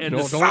touch the pot. and,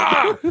 No,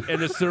 the, don't.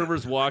 and the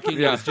server's walking,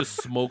 Yeah. and it's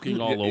just smoking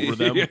all over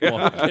them Yeah,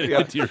 while getting yeah.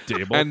 into your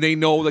table. And they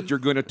know that you're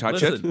going to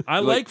touch Listen, it. I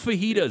like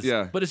fajitas,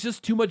 Yeah. but it's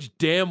just too much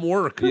damn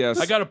work. Yes.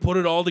 I got to put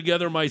it all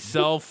together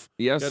myself.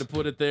 Yes. Got to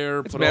put it there,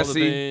 It's put all the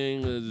messy.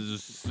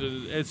 things.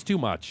 It's too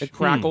much. It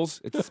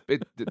crackles. It's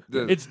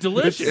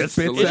delicious. It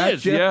spits It at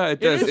is. you. Yeah,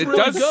 it does. is It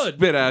really does good.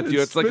 spit at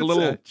you. It's like a spits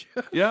little. at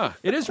you. Yeah.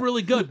 It is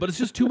really good, but it's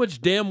just too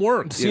much damn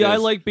work. See, It I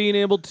is. like being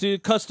able to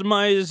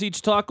customize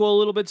each taco a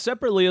little bit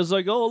separately as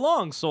I go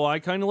along, so I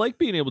kind of like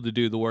being able to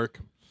do the work.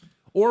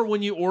 Or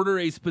when you order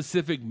a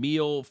specific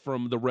meal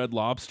from the Red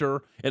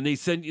Lobster and they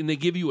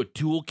give you a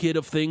toolkit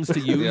of things to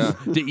use Yeah.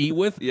 to eat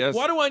with. Yes.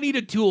 Why do I need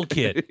a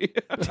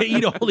toolkit to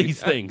eat all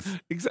these things?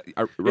 Exactly.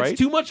 Right? It's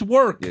too much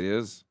work. It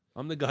is.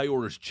 I'm the guy who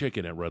orders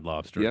chicken at Red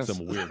Lobster Yes. because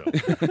I'm a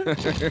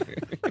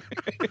weirdo.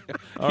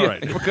 All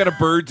right. What kind of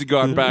birds you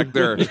got back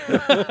there?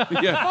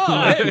 yeah.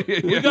 Oh,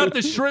 hey, we got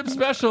the shrimp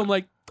special. I'm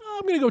like, oh,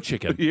 I'm going to go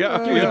chicken. Yeah.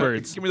 Give me the yeah.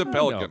 birds. Give me the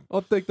pelican.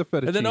 I'll take the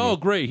fettuccine. And then, oh,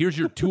 great. Here's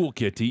your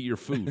toolkit to eat your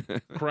food.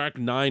 Crack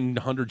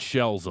 900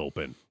 shells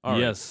open. All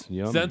right. Yes,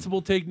 yum.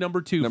 Sensible take number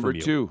two Number from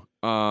you. 2.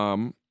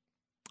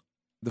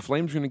 The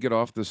Flames are going to get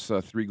off this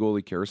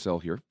 3-goalie carousel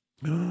here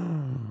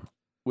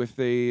with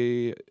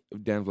a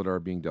Dan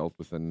Vladar being dealt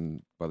with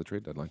by the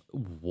trade deadline.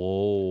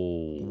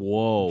 Whoa.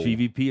 Whoa.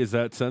 GVP, is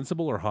that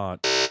sensible or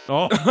hot?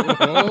 Oh,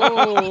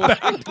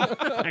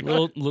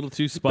 little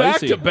too back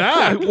spicy. to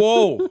back.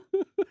 Whoa.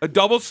 A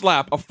double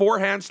slap, a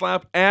forehand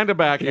slap, and a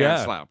backhand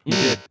Yeah. slap. You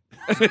did.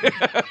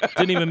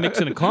 Didn't even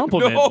mix in a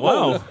compliment. No.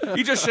 Wow.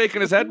 He's just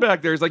shaking his head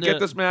back there. He's like, Yeah. get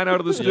this man out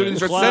of the studio. Yeah.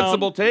 These are Clown.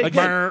 sensible takes.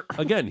 Again,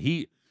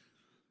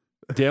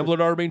 Dan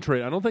Vladar being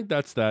traded. I don't think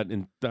that's that.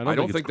 I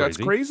don't think that's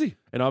crazy.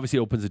 And obviously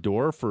opens the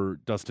door for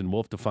Dustin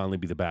Wolf to finally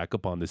be the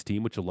backup on this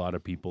team, which a lot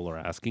of people are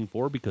asking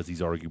for because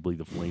he's arguably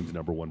the Flames'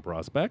 number one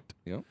prospect.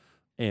 Yep.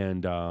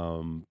 And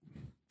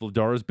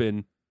Vladar has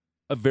been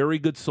a very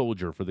good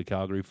soldier for the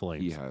Calgary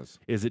Flames. He has.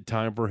 Is it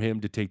time for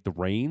him to take the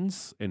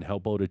reins and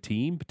help out a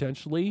team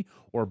potentially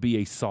or be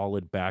a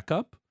solid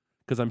backup?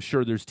 Because I'm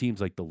sure there's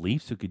teams like the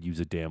Leafs who could use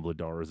a Dan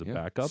Vladar as a Yeah.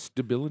 backup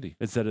Stability.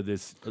 instead of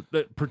this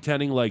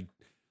pretending like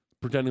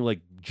pretending like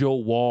Joe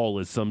Wall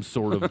is some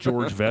sort of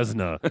George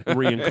Vesna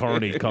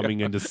reincarnate coming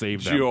in to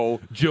save them.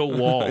 Joe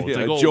Wall. It's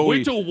Yeah, like, Joey-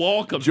 wait till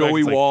Wall comes back.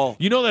 Joey It's like, Wall.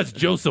 you know that's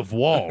Joseph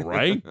Wall,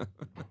 right?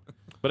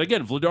 But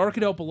again, Vladar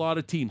could help a lot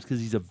of teams because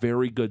he's a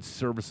very good,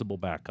 serviceable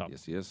backup.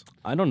 Yes, he is.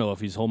 I don't know if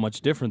he's whole much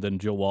different than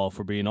Joe Wall,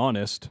 for being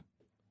honest.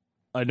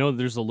 I know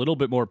there's a little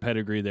bit more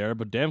pedigree there,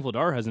 but Dan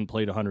Vladar hasn't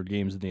played 100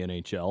 games in the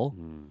NHL.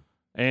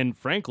 And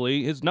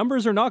frankly, his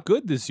numbers are not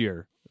good this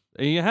year.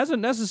 He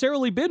hasn't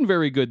necessarily been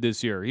very good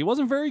this year. He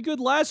wasn't very good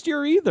last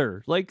year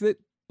either. Like that,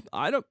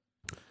 I don't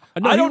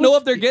know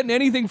if they're getting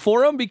anything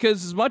for him,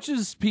 because as much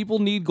as people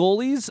need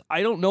goalies,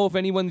 I don't know if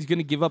anyone's going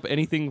to give up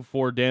anything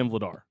for Dan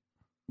Vladar.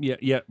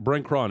 Yeah.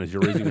 Brent Cron, as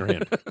you're raising your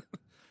hand.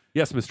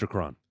 Yes, Mr.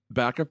 Cron.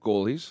 Backup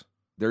goalies,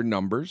 their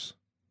numbers,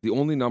 the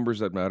only numbers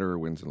that matter are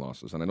wins and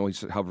losses. And I know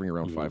he's hovering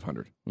around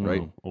 500,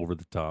 right? Over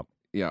the top.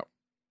 Yeah.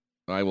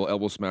 I will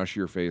elbow smash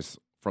your face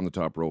from the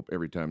top rope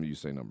every time you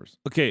say numbers.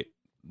 Okay,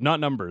 not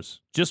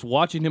numbers. Just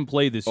watching him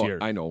play this year.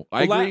 I know.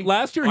 I agree.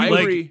 Last year, he I like,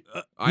 agree.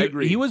 I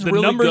agree. He was the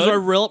really numbers good. are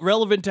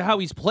relevant to how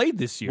he's played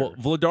this year. Well,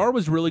 Vladar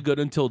was really good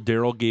until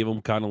Daryl gave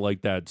him kind of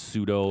like that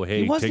pseudo,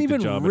 hey, he wasn't take the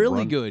even job and really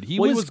run. good. He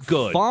Well, was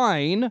good.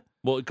 fine.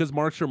 Well, because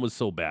Markstrom was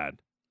so bad.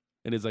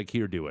 And it's like,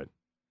 here, do it.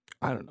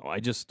 I don't know.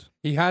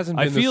 He hasn't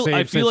I been feel the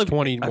same since like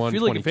 21, I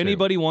feel like if 22.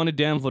 anybody wanted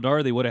Dan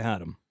Vladar, they would have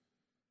had him.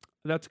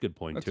 That's a good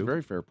point, That's too. a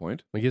very fair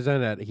point. Like,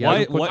 isn't that he Why,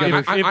 hasn't put why, together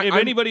if I'm-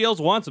 anybody else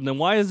wants him, then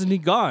why hasn't he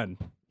gone?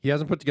 he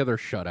hasn't put together a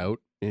shutout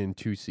in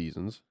 2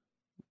 seasons.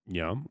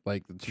 Yeah.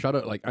 Like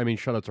shutout, like I mean,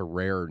 shutouts are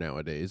rare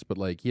nowadays, but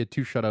like he had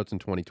 2 shutouts in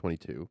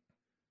 2022.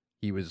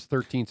 He was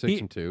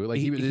 13-6-2. Like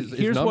his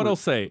here's what I'll numbers,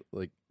 say.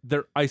 like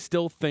I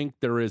still think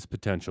there is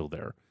potential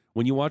there.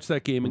 When you watch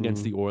that game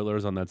against the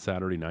Oilers on that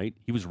Saturday night,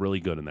 he was really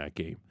good in that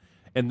game.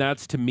 And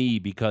that's to me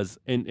because,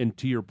 and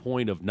to your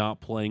point of not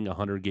playing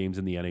 100 games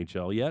in the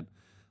NHL yet,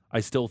 I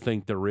still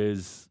think there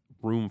is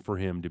room for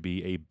him to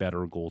be a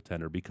better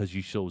goaltender because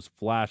he shows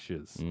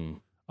flashes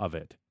of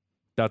it.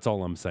 That's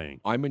all I'm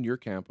saying. I'm in your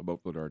camp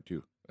about Vladar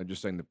too. I'm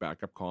just saying the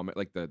backup comment,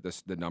 like the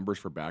numbers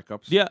for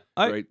backups. Yeah,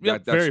 right.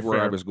 Yep, That's very where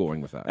I fair. was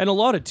going with that. And a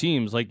lot of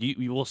teams, like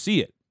you will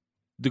see it.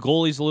 The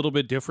goalie's a little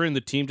bit different.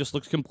 The team just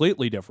looks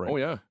completely different. Oh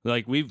yeah.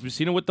 Like we've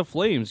seen it with the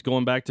Flames,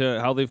 going back to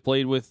how they've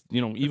played with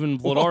even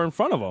Vladar in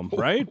front of them,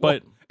 right?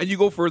 But And you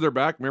go further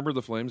back. Remember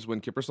the Flames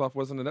when Kiprusoff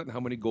wasn't in net, and how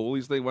many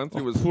goalies they went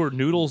through? It was poor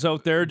Noodles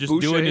out there just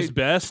Boucher, doing his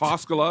best.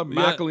 Toskala,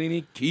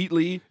 McElhinney,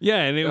 Keatley. Yeah,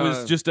 and it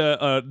was just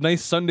a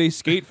nice Sunday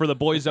skate for the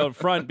boys out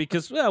front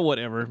because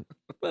whatever,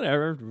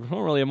 don't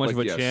really have much Like, of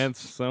a yes. chance.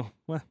 So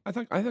I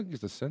think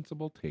it's a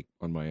sensible take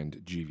on my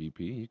end, GVP.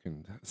 You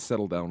can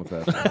settle down with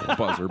that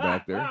buzzer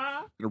back there.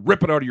 Gonna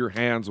rip it out of your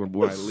hands when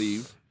I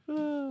leave.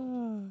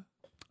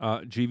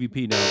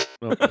 GVP now.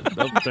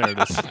 there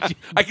it is.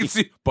 I can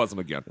see buzz him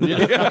again.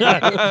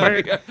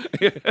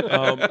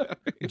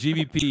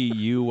 GVP,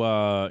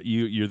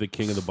 you're the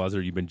king of the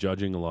buzzer. You've been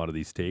judging a lot of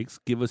these takes.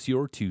 Give us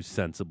your 2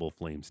 sensible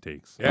Flames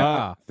takes.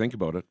 yeah. Think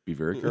about it. Be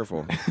very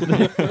careful.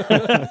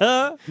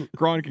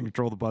 Gron can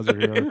control the buzzer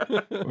here,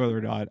 whether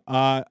or not.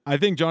 I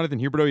think Jonathan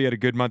Huberdeau, he had a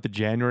good month of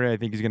January. I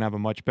think he's going to have a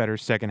much better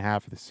second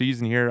half of the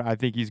season here. I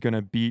think he's going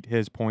to beat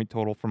his point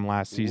total from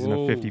last season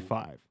Whoa. of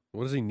 55.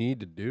 What does he need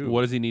to do?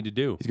 What does he need to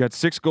do? He's got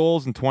 6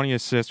 goals and 20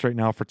 assists right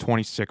now for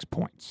 26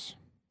 points.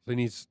 So he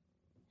needs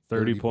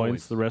 30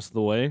 points the rest of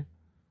the way.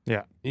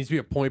 Yeah. He needs to be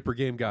a point per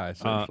game guy,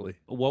 essentially.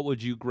 What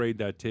would you grade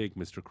that take,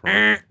 Mr.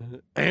 Cron?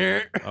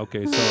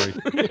 Okay, sorry.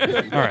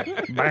 All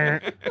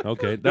right.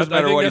 Okay, Doesn't I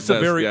matter think what he that's a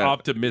says, very yeah.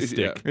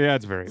 optimistic, Yeah,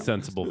 it's very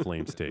sensible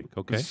Flames take.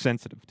 Okay.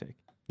 sensitive take.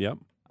 Yep.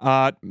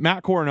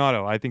 Matt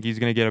Coronado, I think he's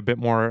going to get a bit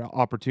more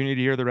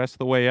opportunity here the rest of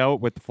the way out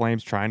with the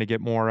Flames trying to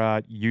get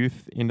more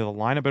youth into the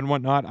lineup and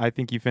whatnot. I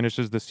think he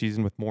finishes the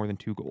season with more than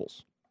 2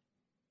 goals.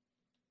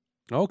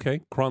 Okay.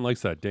 Cron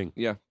likes that. Ding.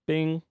 Yeah.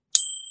 Bing.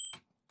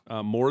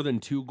 More than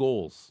 2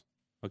 goals.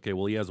 Okay,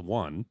 well, he has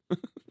 1.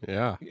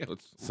 Yeah. Yeah,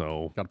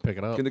 So, Got to pick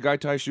it up. can the guy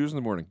tie shoes in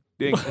the morning?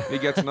 Ding. He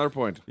gets another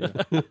point.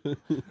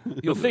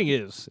 The thing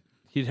is,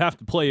 he'd have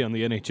to play on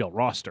the NHL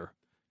roster.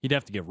 He'd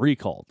have to get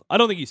recalled. I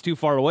don't think he's too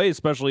far away,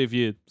 especially if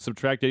you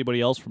subtract anybody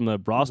else from the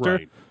roster.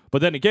 Right.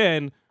 But then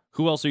again,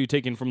 who else are you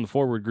taking from the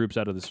forward groups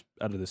out of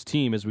this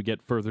team as we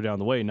get further down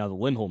the way? Now that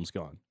Lindholm's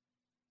gone.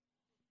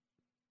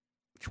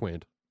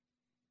 Schwind.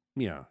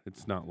 yeah,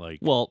 it's not like.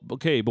 Well,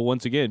 okay, but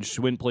once again,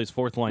 Schwinn plays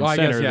 4th line Well, I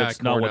guess, center. yeah,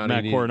 That's not what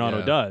Matt Coronado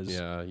yeah, does.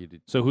 Yeah, you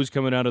did. So who's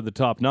coming out of the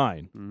top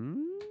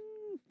 9?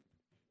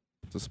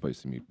 It's a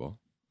spicy meatball.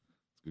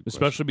 It's a good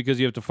Especially because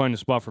you have to find a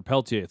spot for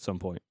Peltier at some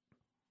point.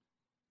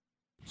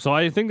 So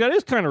I think that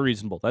is kind of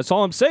reasonable. That's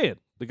all I'm saying.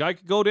 The guy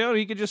could go down.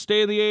 He could just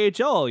stay in the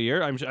AHL all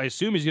year. I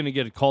assume he's going to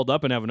get called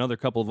up and have another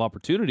couple of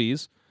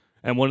opportunities.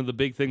 And one of the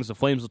big things the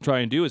Flames will try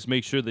and do is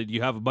make sure that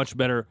you have a much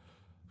better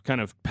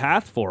kind of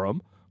path for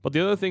him. But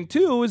the other thing,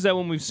 too, is that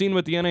when we've seen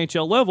with the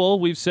NHL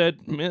level, we've said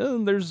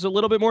there's a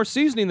little bit more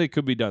seasoning that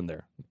could be done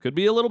there. Could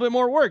be a little bit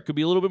more work. Could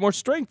be a little bit more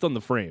strength on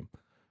the frame.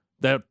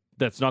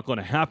 That's not going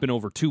to happen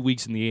over 2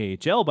 weeks in the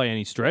AHL by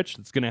any stretch.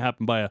 It's going to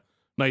happen by a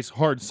nice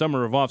hard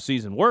summer of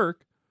off-season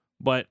work.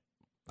 But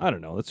I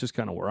don't know. That's just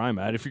kind of where I'm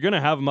at. If you're going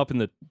to have him up in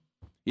the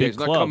Yeah, big he's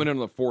not club, coming in on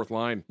the fourth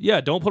line.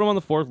 yeah, don't put him on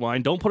the fourth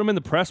line. Don't put him in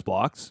the press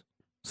box.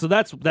 So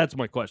that's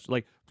my question.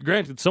 Like,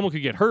 granted, someone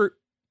could get hurt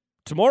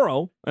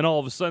tomorrow, and all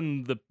of a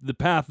sudden the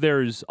path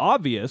there is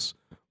obvious,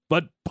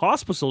 but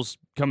Pospisil's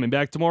coming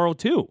back tomorrow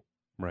too.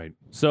 Right.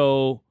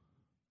 So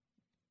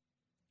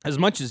as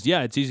much as,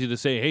 yeah, it's easy to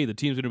say, hey, the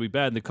team's going to be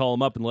bad, and they call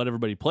him up and let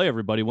everybody play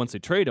everybody once they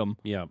trade him.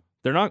 Yeah.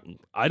 They're not.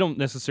 I don't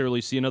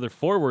necessarily see another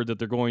forward that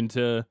they're going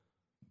to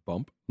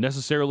Bump.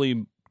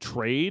 necessarily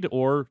trade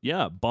or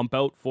bump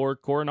out for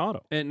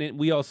Coronado. And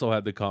we also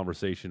had the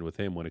conversation with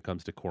him when it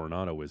comes to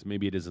Coronado is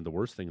maybe it isn't the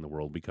worst thing in the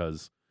world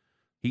because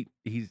he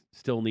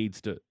still needs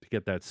to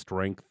get that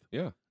strength.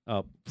 Yeah.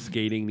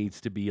 Skating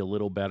needs to be a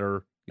little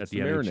better at Needs the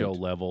to NHL marinate.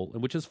 level,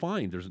 which is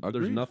fine. There's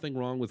Agreed. nothing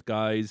wrong with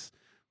guys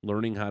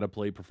learning how to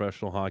play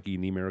professional hockey in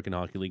the American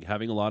Hockey League,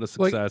 having a lot of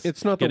Like, success,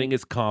 it's not the- getting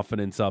his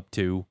confidence up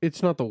too.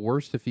 It's not the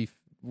worst if he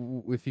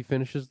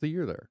finishes the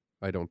year there.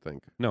 I don't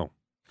think. No,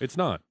 it's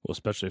not. Well,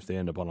 especially if they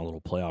end up on a little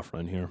playoff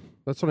run here.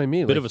 That's what I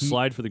mean. Bit Like, of a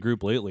slide for the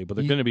group lately, but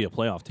they're he- going to be a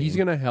playoff team. He's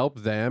going to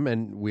help them,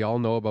 and we all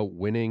know about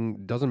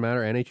winning. Doesn't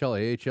matter NHL,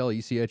 AHL,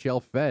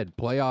 ECHL, Fed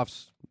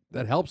playoffs.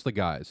 That helps the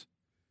guys.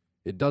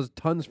 It does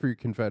tons for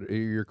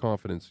your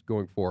confidence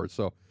going forward.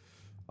 So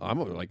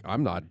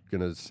I'm not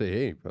gonna say,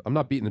 hey, I'm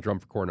not beating the drum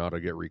for Coronado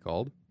to get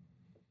recalled.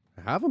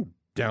 Have him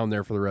down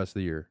there for the rest of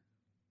the year.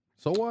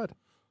 So what?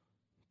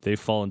 They've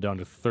fallen down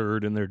to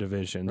third in their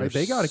division. Right,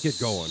 They're they gotta get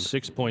going.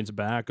 6 points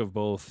back of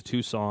both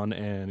Tucson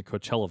and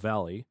Coachella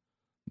Valley.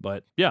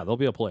 But yeah, they'll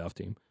be a playoff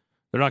team.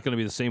 They're not going to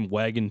be the same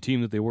wagon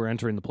team that they were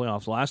entering the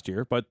playoffs last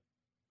year, but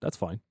that's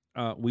fine.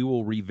 We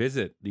will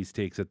revisit these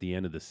takes at the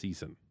end of the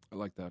season. I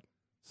like that.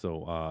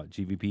 So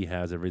GVP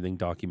has everything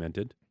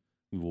documented.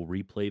 We will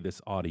replay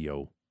this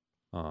audio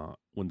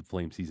when the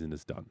Flame season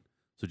is done.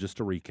 So just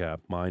to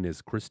recap, mine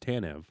is Chris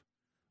Tanev.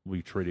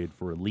 We traded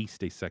for at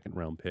least a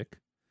second-round pick.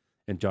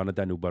 And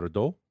Jonathan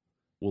Huberdeau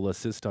will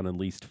assist on at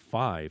least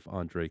 5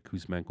 Andrei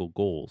Kuzmenko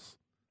goals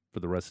for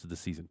the rest of the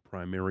season.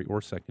 Primary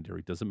or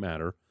secondary, doesn't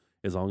matter,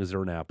 as long as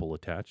they're an apple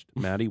attached.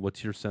 Maddie,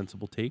 what's your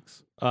sensible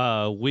takes?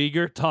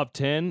 Uyghur top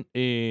 10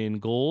 in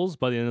goals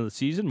by the end of the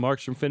season.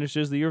 Markstrom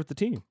finishes the year with the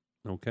team.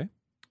 Okay.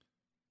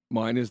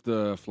 Mine is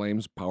the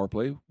Flames power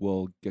play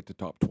will get to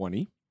top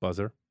 20.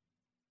 Buzzer.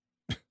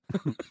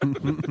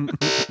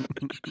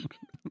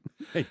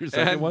 Hey, your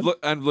second And, one?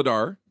 and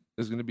Vladar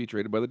is going to be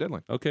traded by the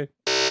deadline. Okay.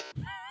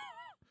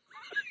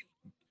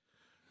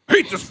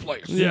 Hate this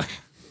place. Yeah.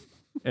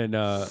 And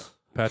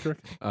Patrick?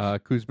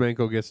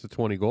 Kuzmenko gets to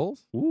 20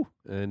 goals, Ooh.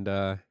 and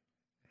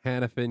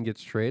Hannafin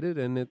gets traded,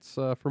 and it's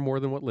for more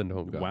than what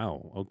Lindholm got.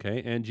 Wow.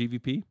 Okay. And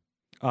GVP?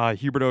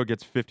 Huberdeau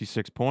gets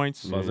 56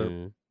 points.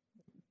 Buzzer.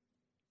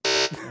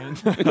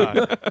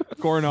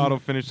 Coronado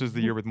finishes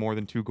the year with more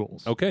than 2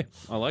 goals. Okay.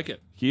 I like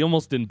it. He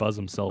almost didn't buzz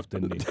himself,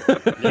 didn't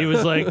he? He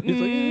was like,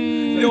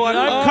 you know what?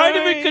 I'm kind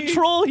of in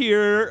control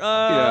here.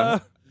 Yeah.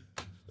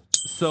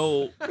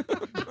 So, we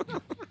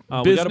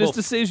got Business about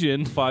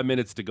decision. 5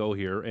 minutes to go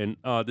here. And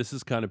this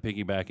is kind of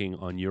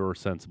piggybacking on your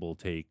sensible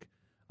take,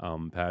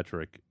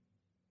 Patrick.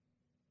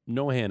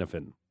 No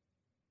Hannafin.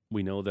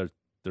 We know that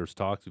there's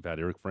talks. We've had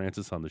Eric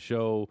Francis on the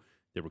show.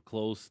 They were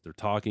close. They're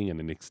talking in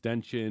an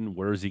extension.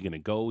 Where is he going to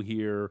go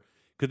here?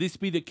 Could this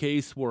be the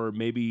case where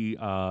maybe,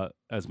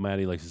 as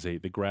Maddie likes to say,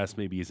 the grass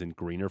maybe isn't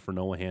greener for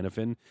Noah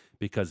Hannafin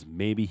because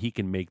maybe he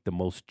can make the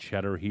most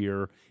cheddar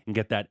here and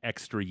get that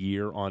extra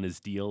year on his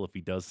deal if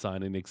he does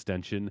sign an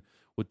extension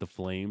with the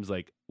Flames?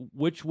 Like,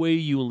 which way are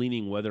you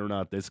leaning whether or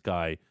not this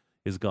guy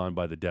is gone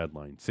by the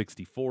deadline?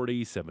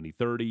 60-40,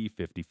 70-30,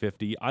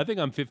 50-50? I think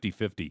I'm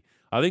 50-50.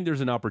 I think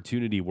there's an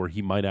opportunity where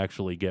he might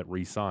actually get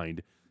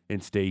re-signed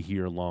and stay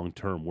here long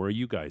term. Where are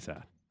you guys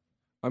at?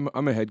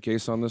 I'm a head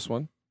case on this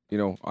one. You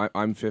know,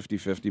 I'm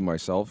 50-50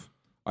 myself.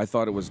 I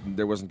thought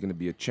there wasn't going to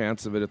be a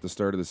chance of it at the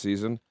start of the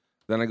season.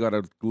 Then I got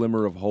a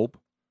glimmer of hope,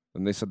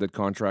 and they said that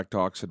contract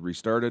talks had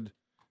restarted,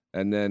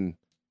 and then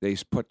they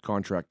put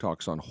contract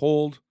talks on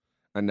hold,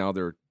 and now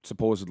they're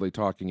supposedly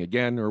talking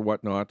again or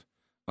whatnot.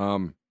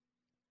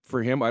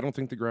 For him, I don't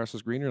think the grass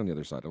is greener on the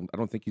other side. I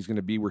don't think he's going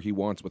to be where he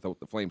wants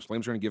without the Flames.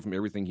 Flames are going to give him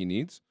everything he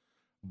needs,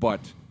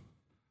 but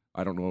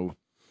I don't know.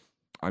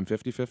 I'm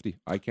 50-50.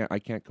 I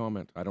can't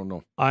comment. I don't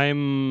know.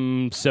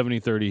 I'm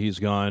 70-30. He's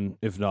gone,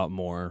 if not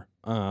more.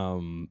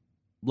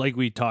 Like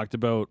we talked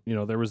about, you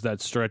know, there was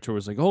that stretch where it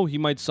was like, oh, he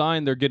might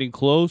sign. They're getting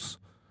close.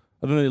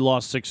 And then they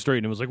lost 6 straight.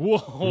 And it was like, whoa,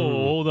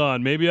 hold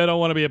on. Maybe I don't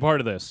want to be a part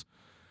of this.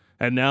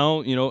 And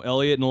now, you know,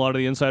 Elliott and a lot of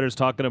the insiders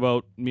talking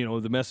about, you know,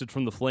 the message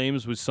from the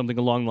Flames was something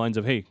along the lines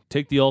of, hey,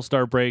 take the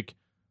All-Star break.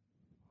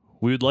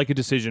 We would like a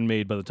decision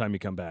made by the time you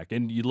come back.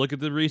 And you look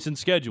at the recent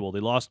schedule. They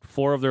lost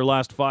 4 of their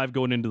last 5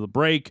 going into the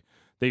break.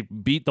 They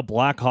beat the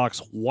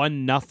Blackhawks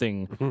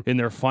 1-0 in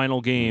their final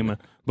game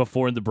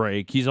before the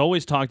break. He's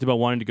always talked about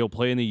wanting to go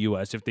play in the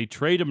U.S. If they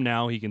trade him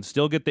now, he can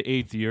still get the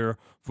 8th year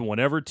from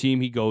whatever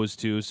team he goes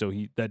to. So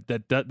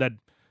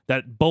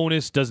that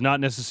bonus does not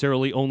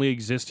necessarily only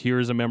exist here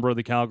as a member of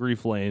the Calgary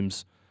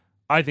Flames.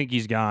 I think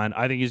he's gone.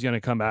 I think he's going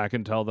to come back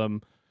and tell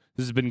them,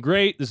 This has been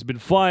great. This has been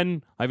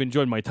fun. I've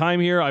enjoyed my time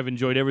here. I've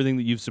enjoyed everything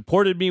that you've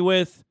supported me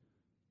with.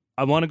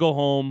 I want to go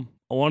home.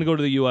 I want to go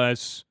to the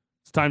U.S.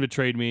 It's time to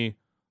trade me.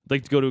 I'd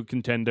like to go to a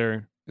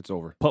contender. It's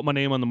over. Put my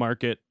name on the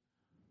market.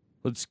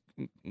 Let's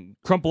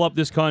crumple up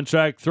this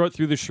contract, throw it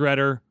through the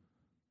shredder.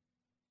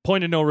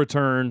 Point of no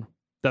return.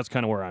 That's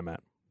kind of where I'm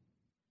at.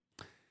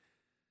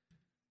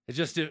 It's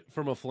just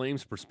from a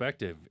Flames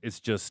perspective, it's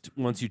just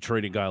once you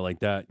trade a guy like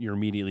that, you're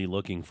immediately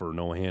looking for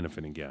Noah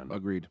Hanifin again.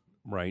 Agreed.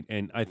 Right.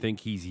 And I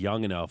think he's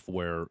young enough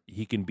where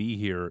he can be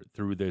here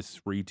through this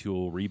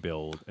retool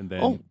rebuild and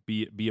then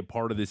be a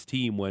part of this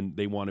team when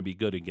they want to be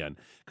good again.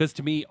 Because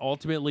to me,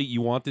 ultimately,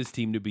 you want this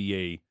team to be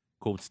a,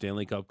 quote,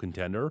 Stanley Cup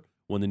contender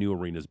when the new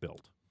arena's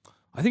built.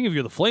 I think if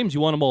you're the Flames,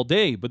 you want them all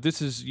day, but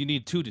you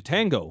need two to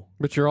tango.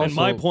 But you're also. And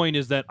my point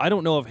is that I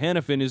don't know if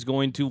Hanifin is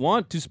going to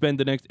want to spend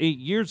the next 8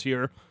 years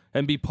here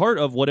and be part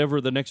of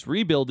whatever the next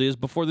rebuild is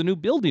before the new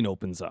building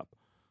opens up.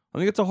 I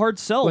think it's a hard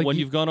sell when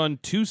you've gone on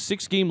 2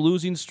 6-game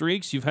losing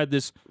streaks. You've had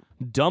this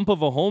dump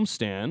of a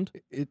homestand.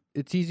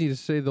 It's easy to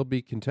say they'll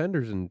be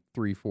contenders in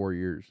 3-4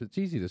 years. It's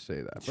easy to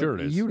say that. Sure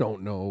but it is. You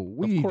don't know.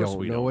 We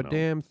don't know a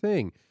damn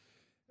thing.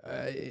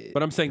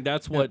 But I'm saying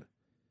that's what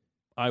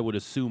I would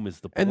assume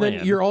is the plan. And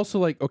then you're also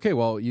like, okay,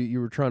 well, you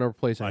were trying to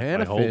replace a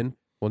Hanifin.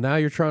 Well, now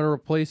you're trying to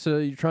replace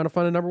you're trying to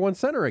find a number one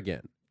center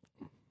again.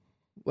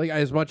 Like,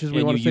 as much as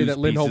we want to say that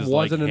Lindholm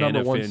wasn't a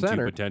number one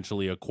center, to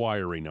potentially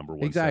acquire a number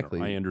one exactly.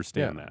 center. I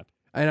understand that.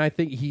 And I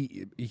think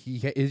he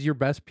is your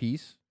best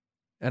piece.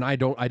 And I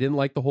didn't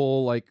like the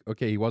whole, like,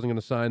 okay, he wasn't going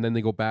to sign, then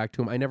they go back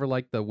to him. I never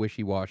liked the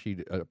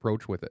wishy-washy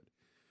approach with it.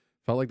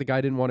 Felt like the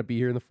guy didn't want to be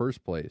here in the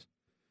first place.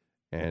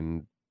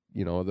 And,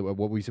 you know,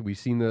 what we've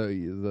seen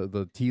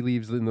the tea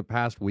leaves in the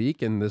past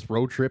week, and this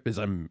road trip is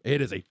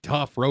a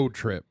tough road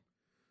trip.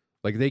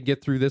 Like, they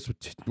get through this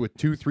with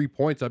 2-3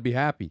 points, I'd be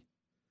happy.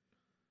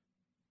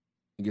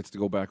 He gets to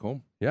go back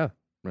home. Yeah.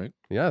 Right?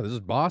 Yeah, this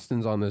is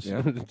Boston's on this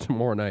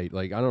tomorrow night.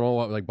 Like, I don't know,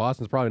 like,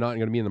 Boston's probably not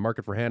going to be in the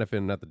market for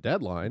Hanifin at the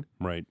deadline.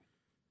 Right.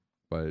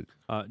 But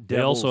they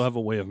also have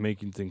a way of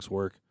making things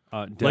work.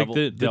 Like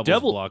the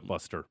Devils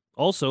blockbuster.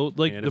 Also,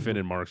 like Hanifin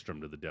and Markstrom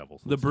to the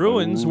Devils. The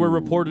Bruins were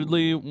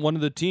reportedly one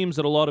of the teams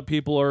that a lot of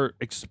people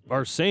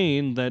are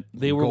saying that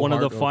they were one of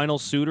the final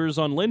suitors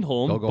on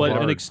Lindholm,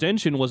 but an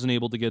extension wasn't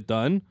able to get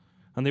done,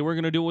 and they were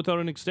going to do it without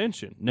an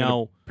extension.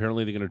 Now,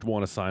 apparently they're going to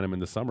want to sign him in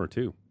the summer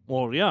too.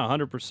 Well, yeah,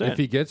 100%. If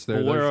he gets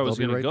there, where I was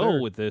going to go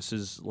with this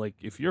is, like,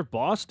 if you're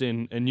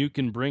Boston and you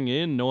can bring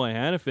in Noah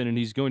Hanifin and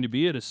he's going to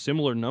be at a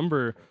similar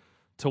number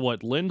to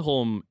what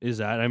Lindholm is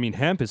at, I mean,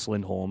 Hampus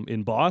Lindholm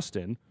in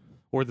Boston,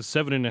 or the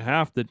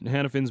 7.5 that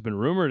Hanifin's been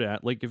rumored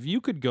at, like, if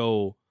you could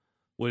go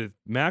with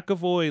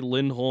McAvoy,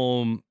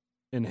 Lindholm,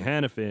 and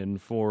Hanifin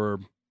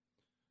for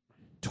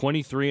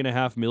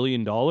 $23.5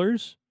 million,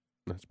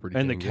 that's pretty.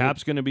 And the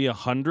cap's going to be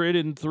 100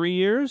 in 3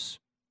 years.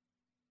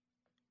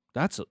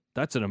 That's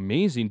an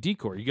amazing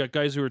decor. You got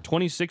guys who are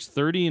 26,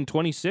 30, and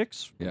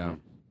 26. Yeah.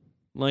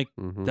 Like,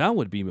 that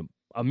would be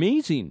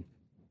amazing.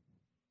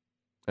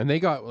 And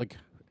they got, like,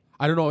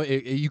 I don't know,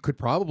 you could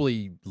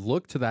probably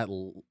look to that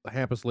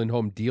Hampus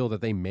Lindholm deal that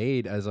they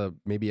made as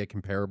maybe a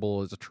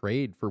comparable as a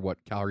trade for what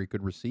Calgary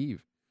could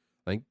receive.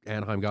 I think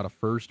Anaheim got a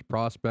first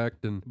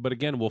prospect. But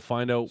again, we'll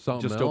find out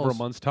just over a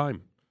month's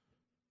time.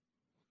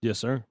 Yes,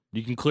 sir.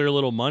 You can clear a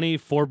little money.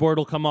 Forboard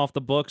will come off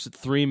the books at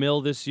 $3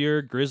 million this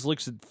year.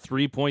 Grizzlick's at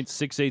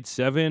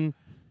 3.687.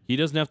 He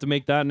doesn't have to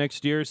make that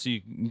next year, so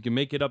you can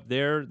make it up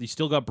there. You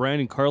still got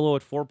Brandon Carlo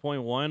at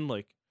 4.1.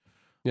 Like,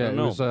 yeah, it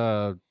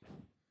was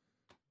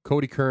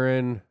Cody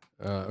Curran.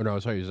 He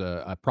was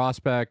a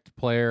prospect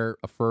player,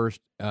 a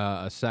first,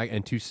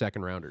 and 2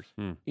 second rounders.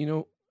 You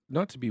know,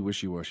 not to be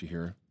wishy-washy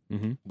here,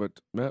 but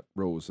Matt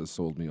Rose has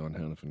sold me on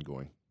Hanifin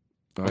going.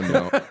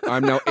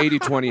 I'm now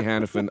 80-20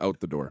 Hanifin out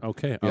the door.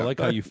 Okay, I like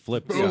how you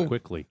flipped so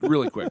quickly.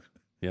 Really quick.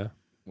 Yeah.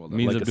 Well,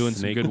 means I'm doing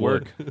some good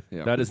work.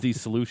 Yeah. That is the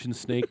Solution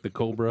Snake, the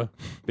Cobra,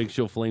 Big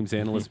Show Flames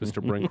analyst,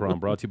 Mr. Brent Cron,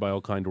 brought to you by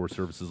All Kind Door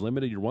Services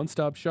Limited, your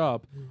one-stop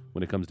shop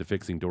when it comes to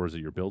fixing doors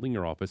at your building,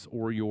 your office,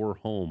 or your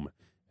home.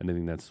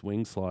 Anything that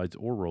swings, slides,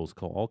 or rolls,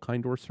 call All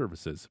Kind Door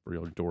Services for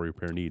your door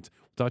repair needs.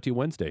 We'll talk to you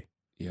Wednesday.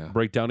 Yeah.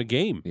 Break down a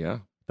game. Yeah.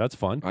 That's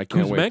fun. I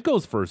can't wait.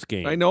 Kuzmenko's first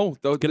game. I know.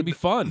 It's going to be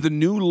fun. The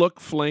new look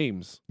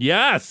Flames.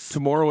 Yes.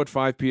 Tomorrow at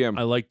 5 p.m.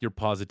 I like your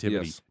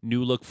positivity. Yes.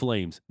 New look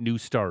Flames. New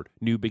start.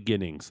 New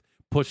beginnings.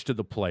 Push to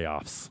the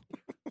playoffs.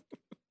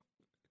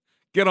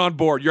 Get on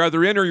board. You're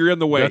either in or you're in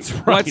the way. That's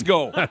right. Let's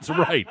go. That's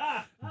right.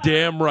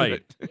 Damn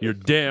right. You're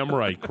damn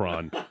right,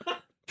 Cron.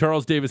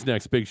 Charles Davis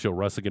next. Big Show.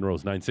 Russick and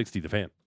Rose, 960 The Fan.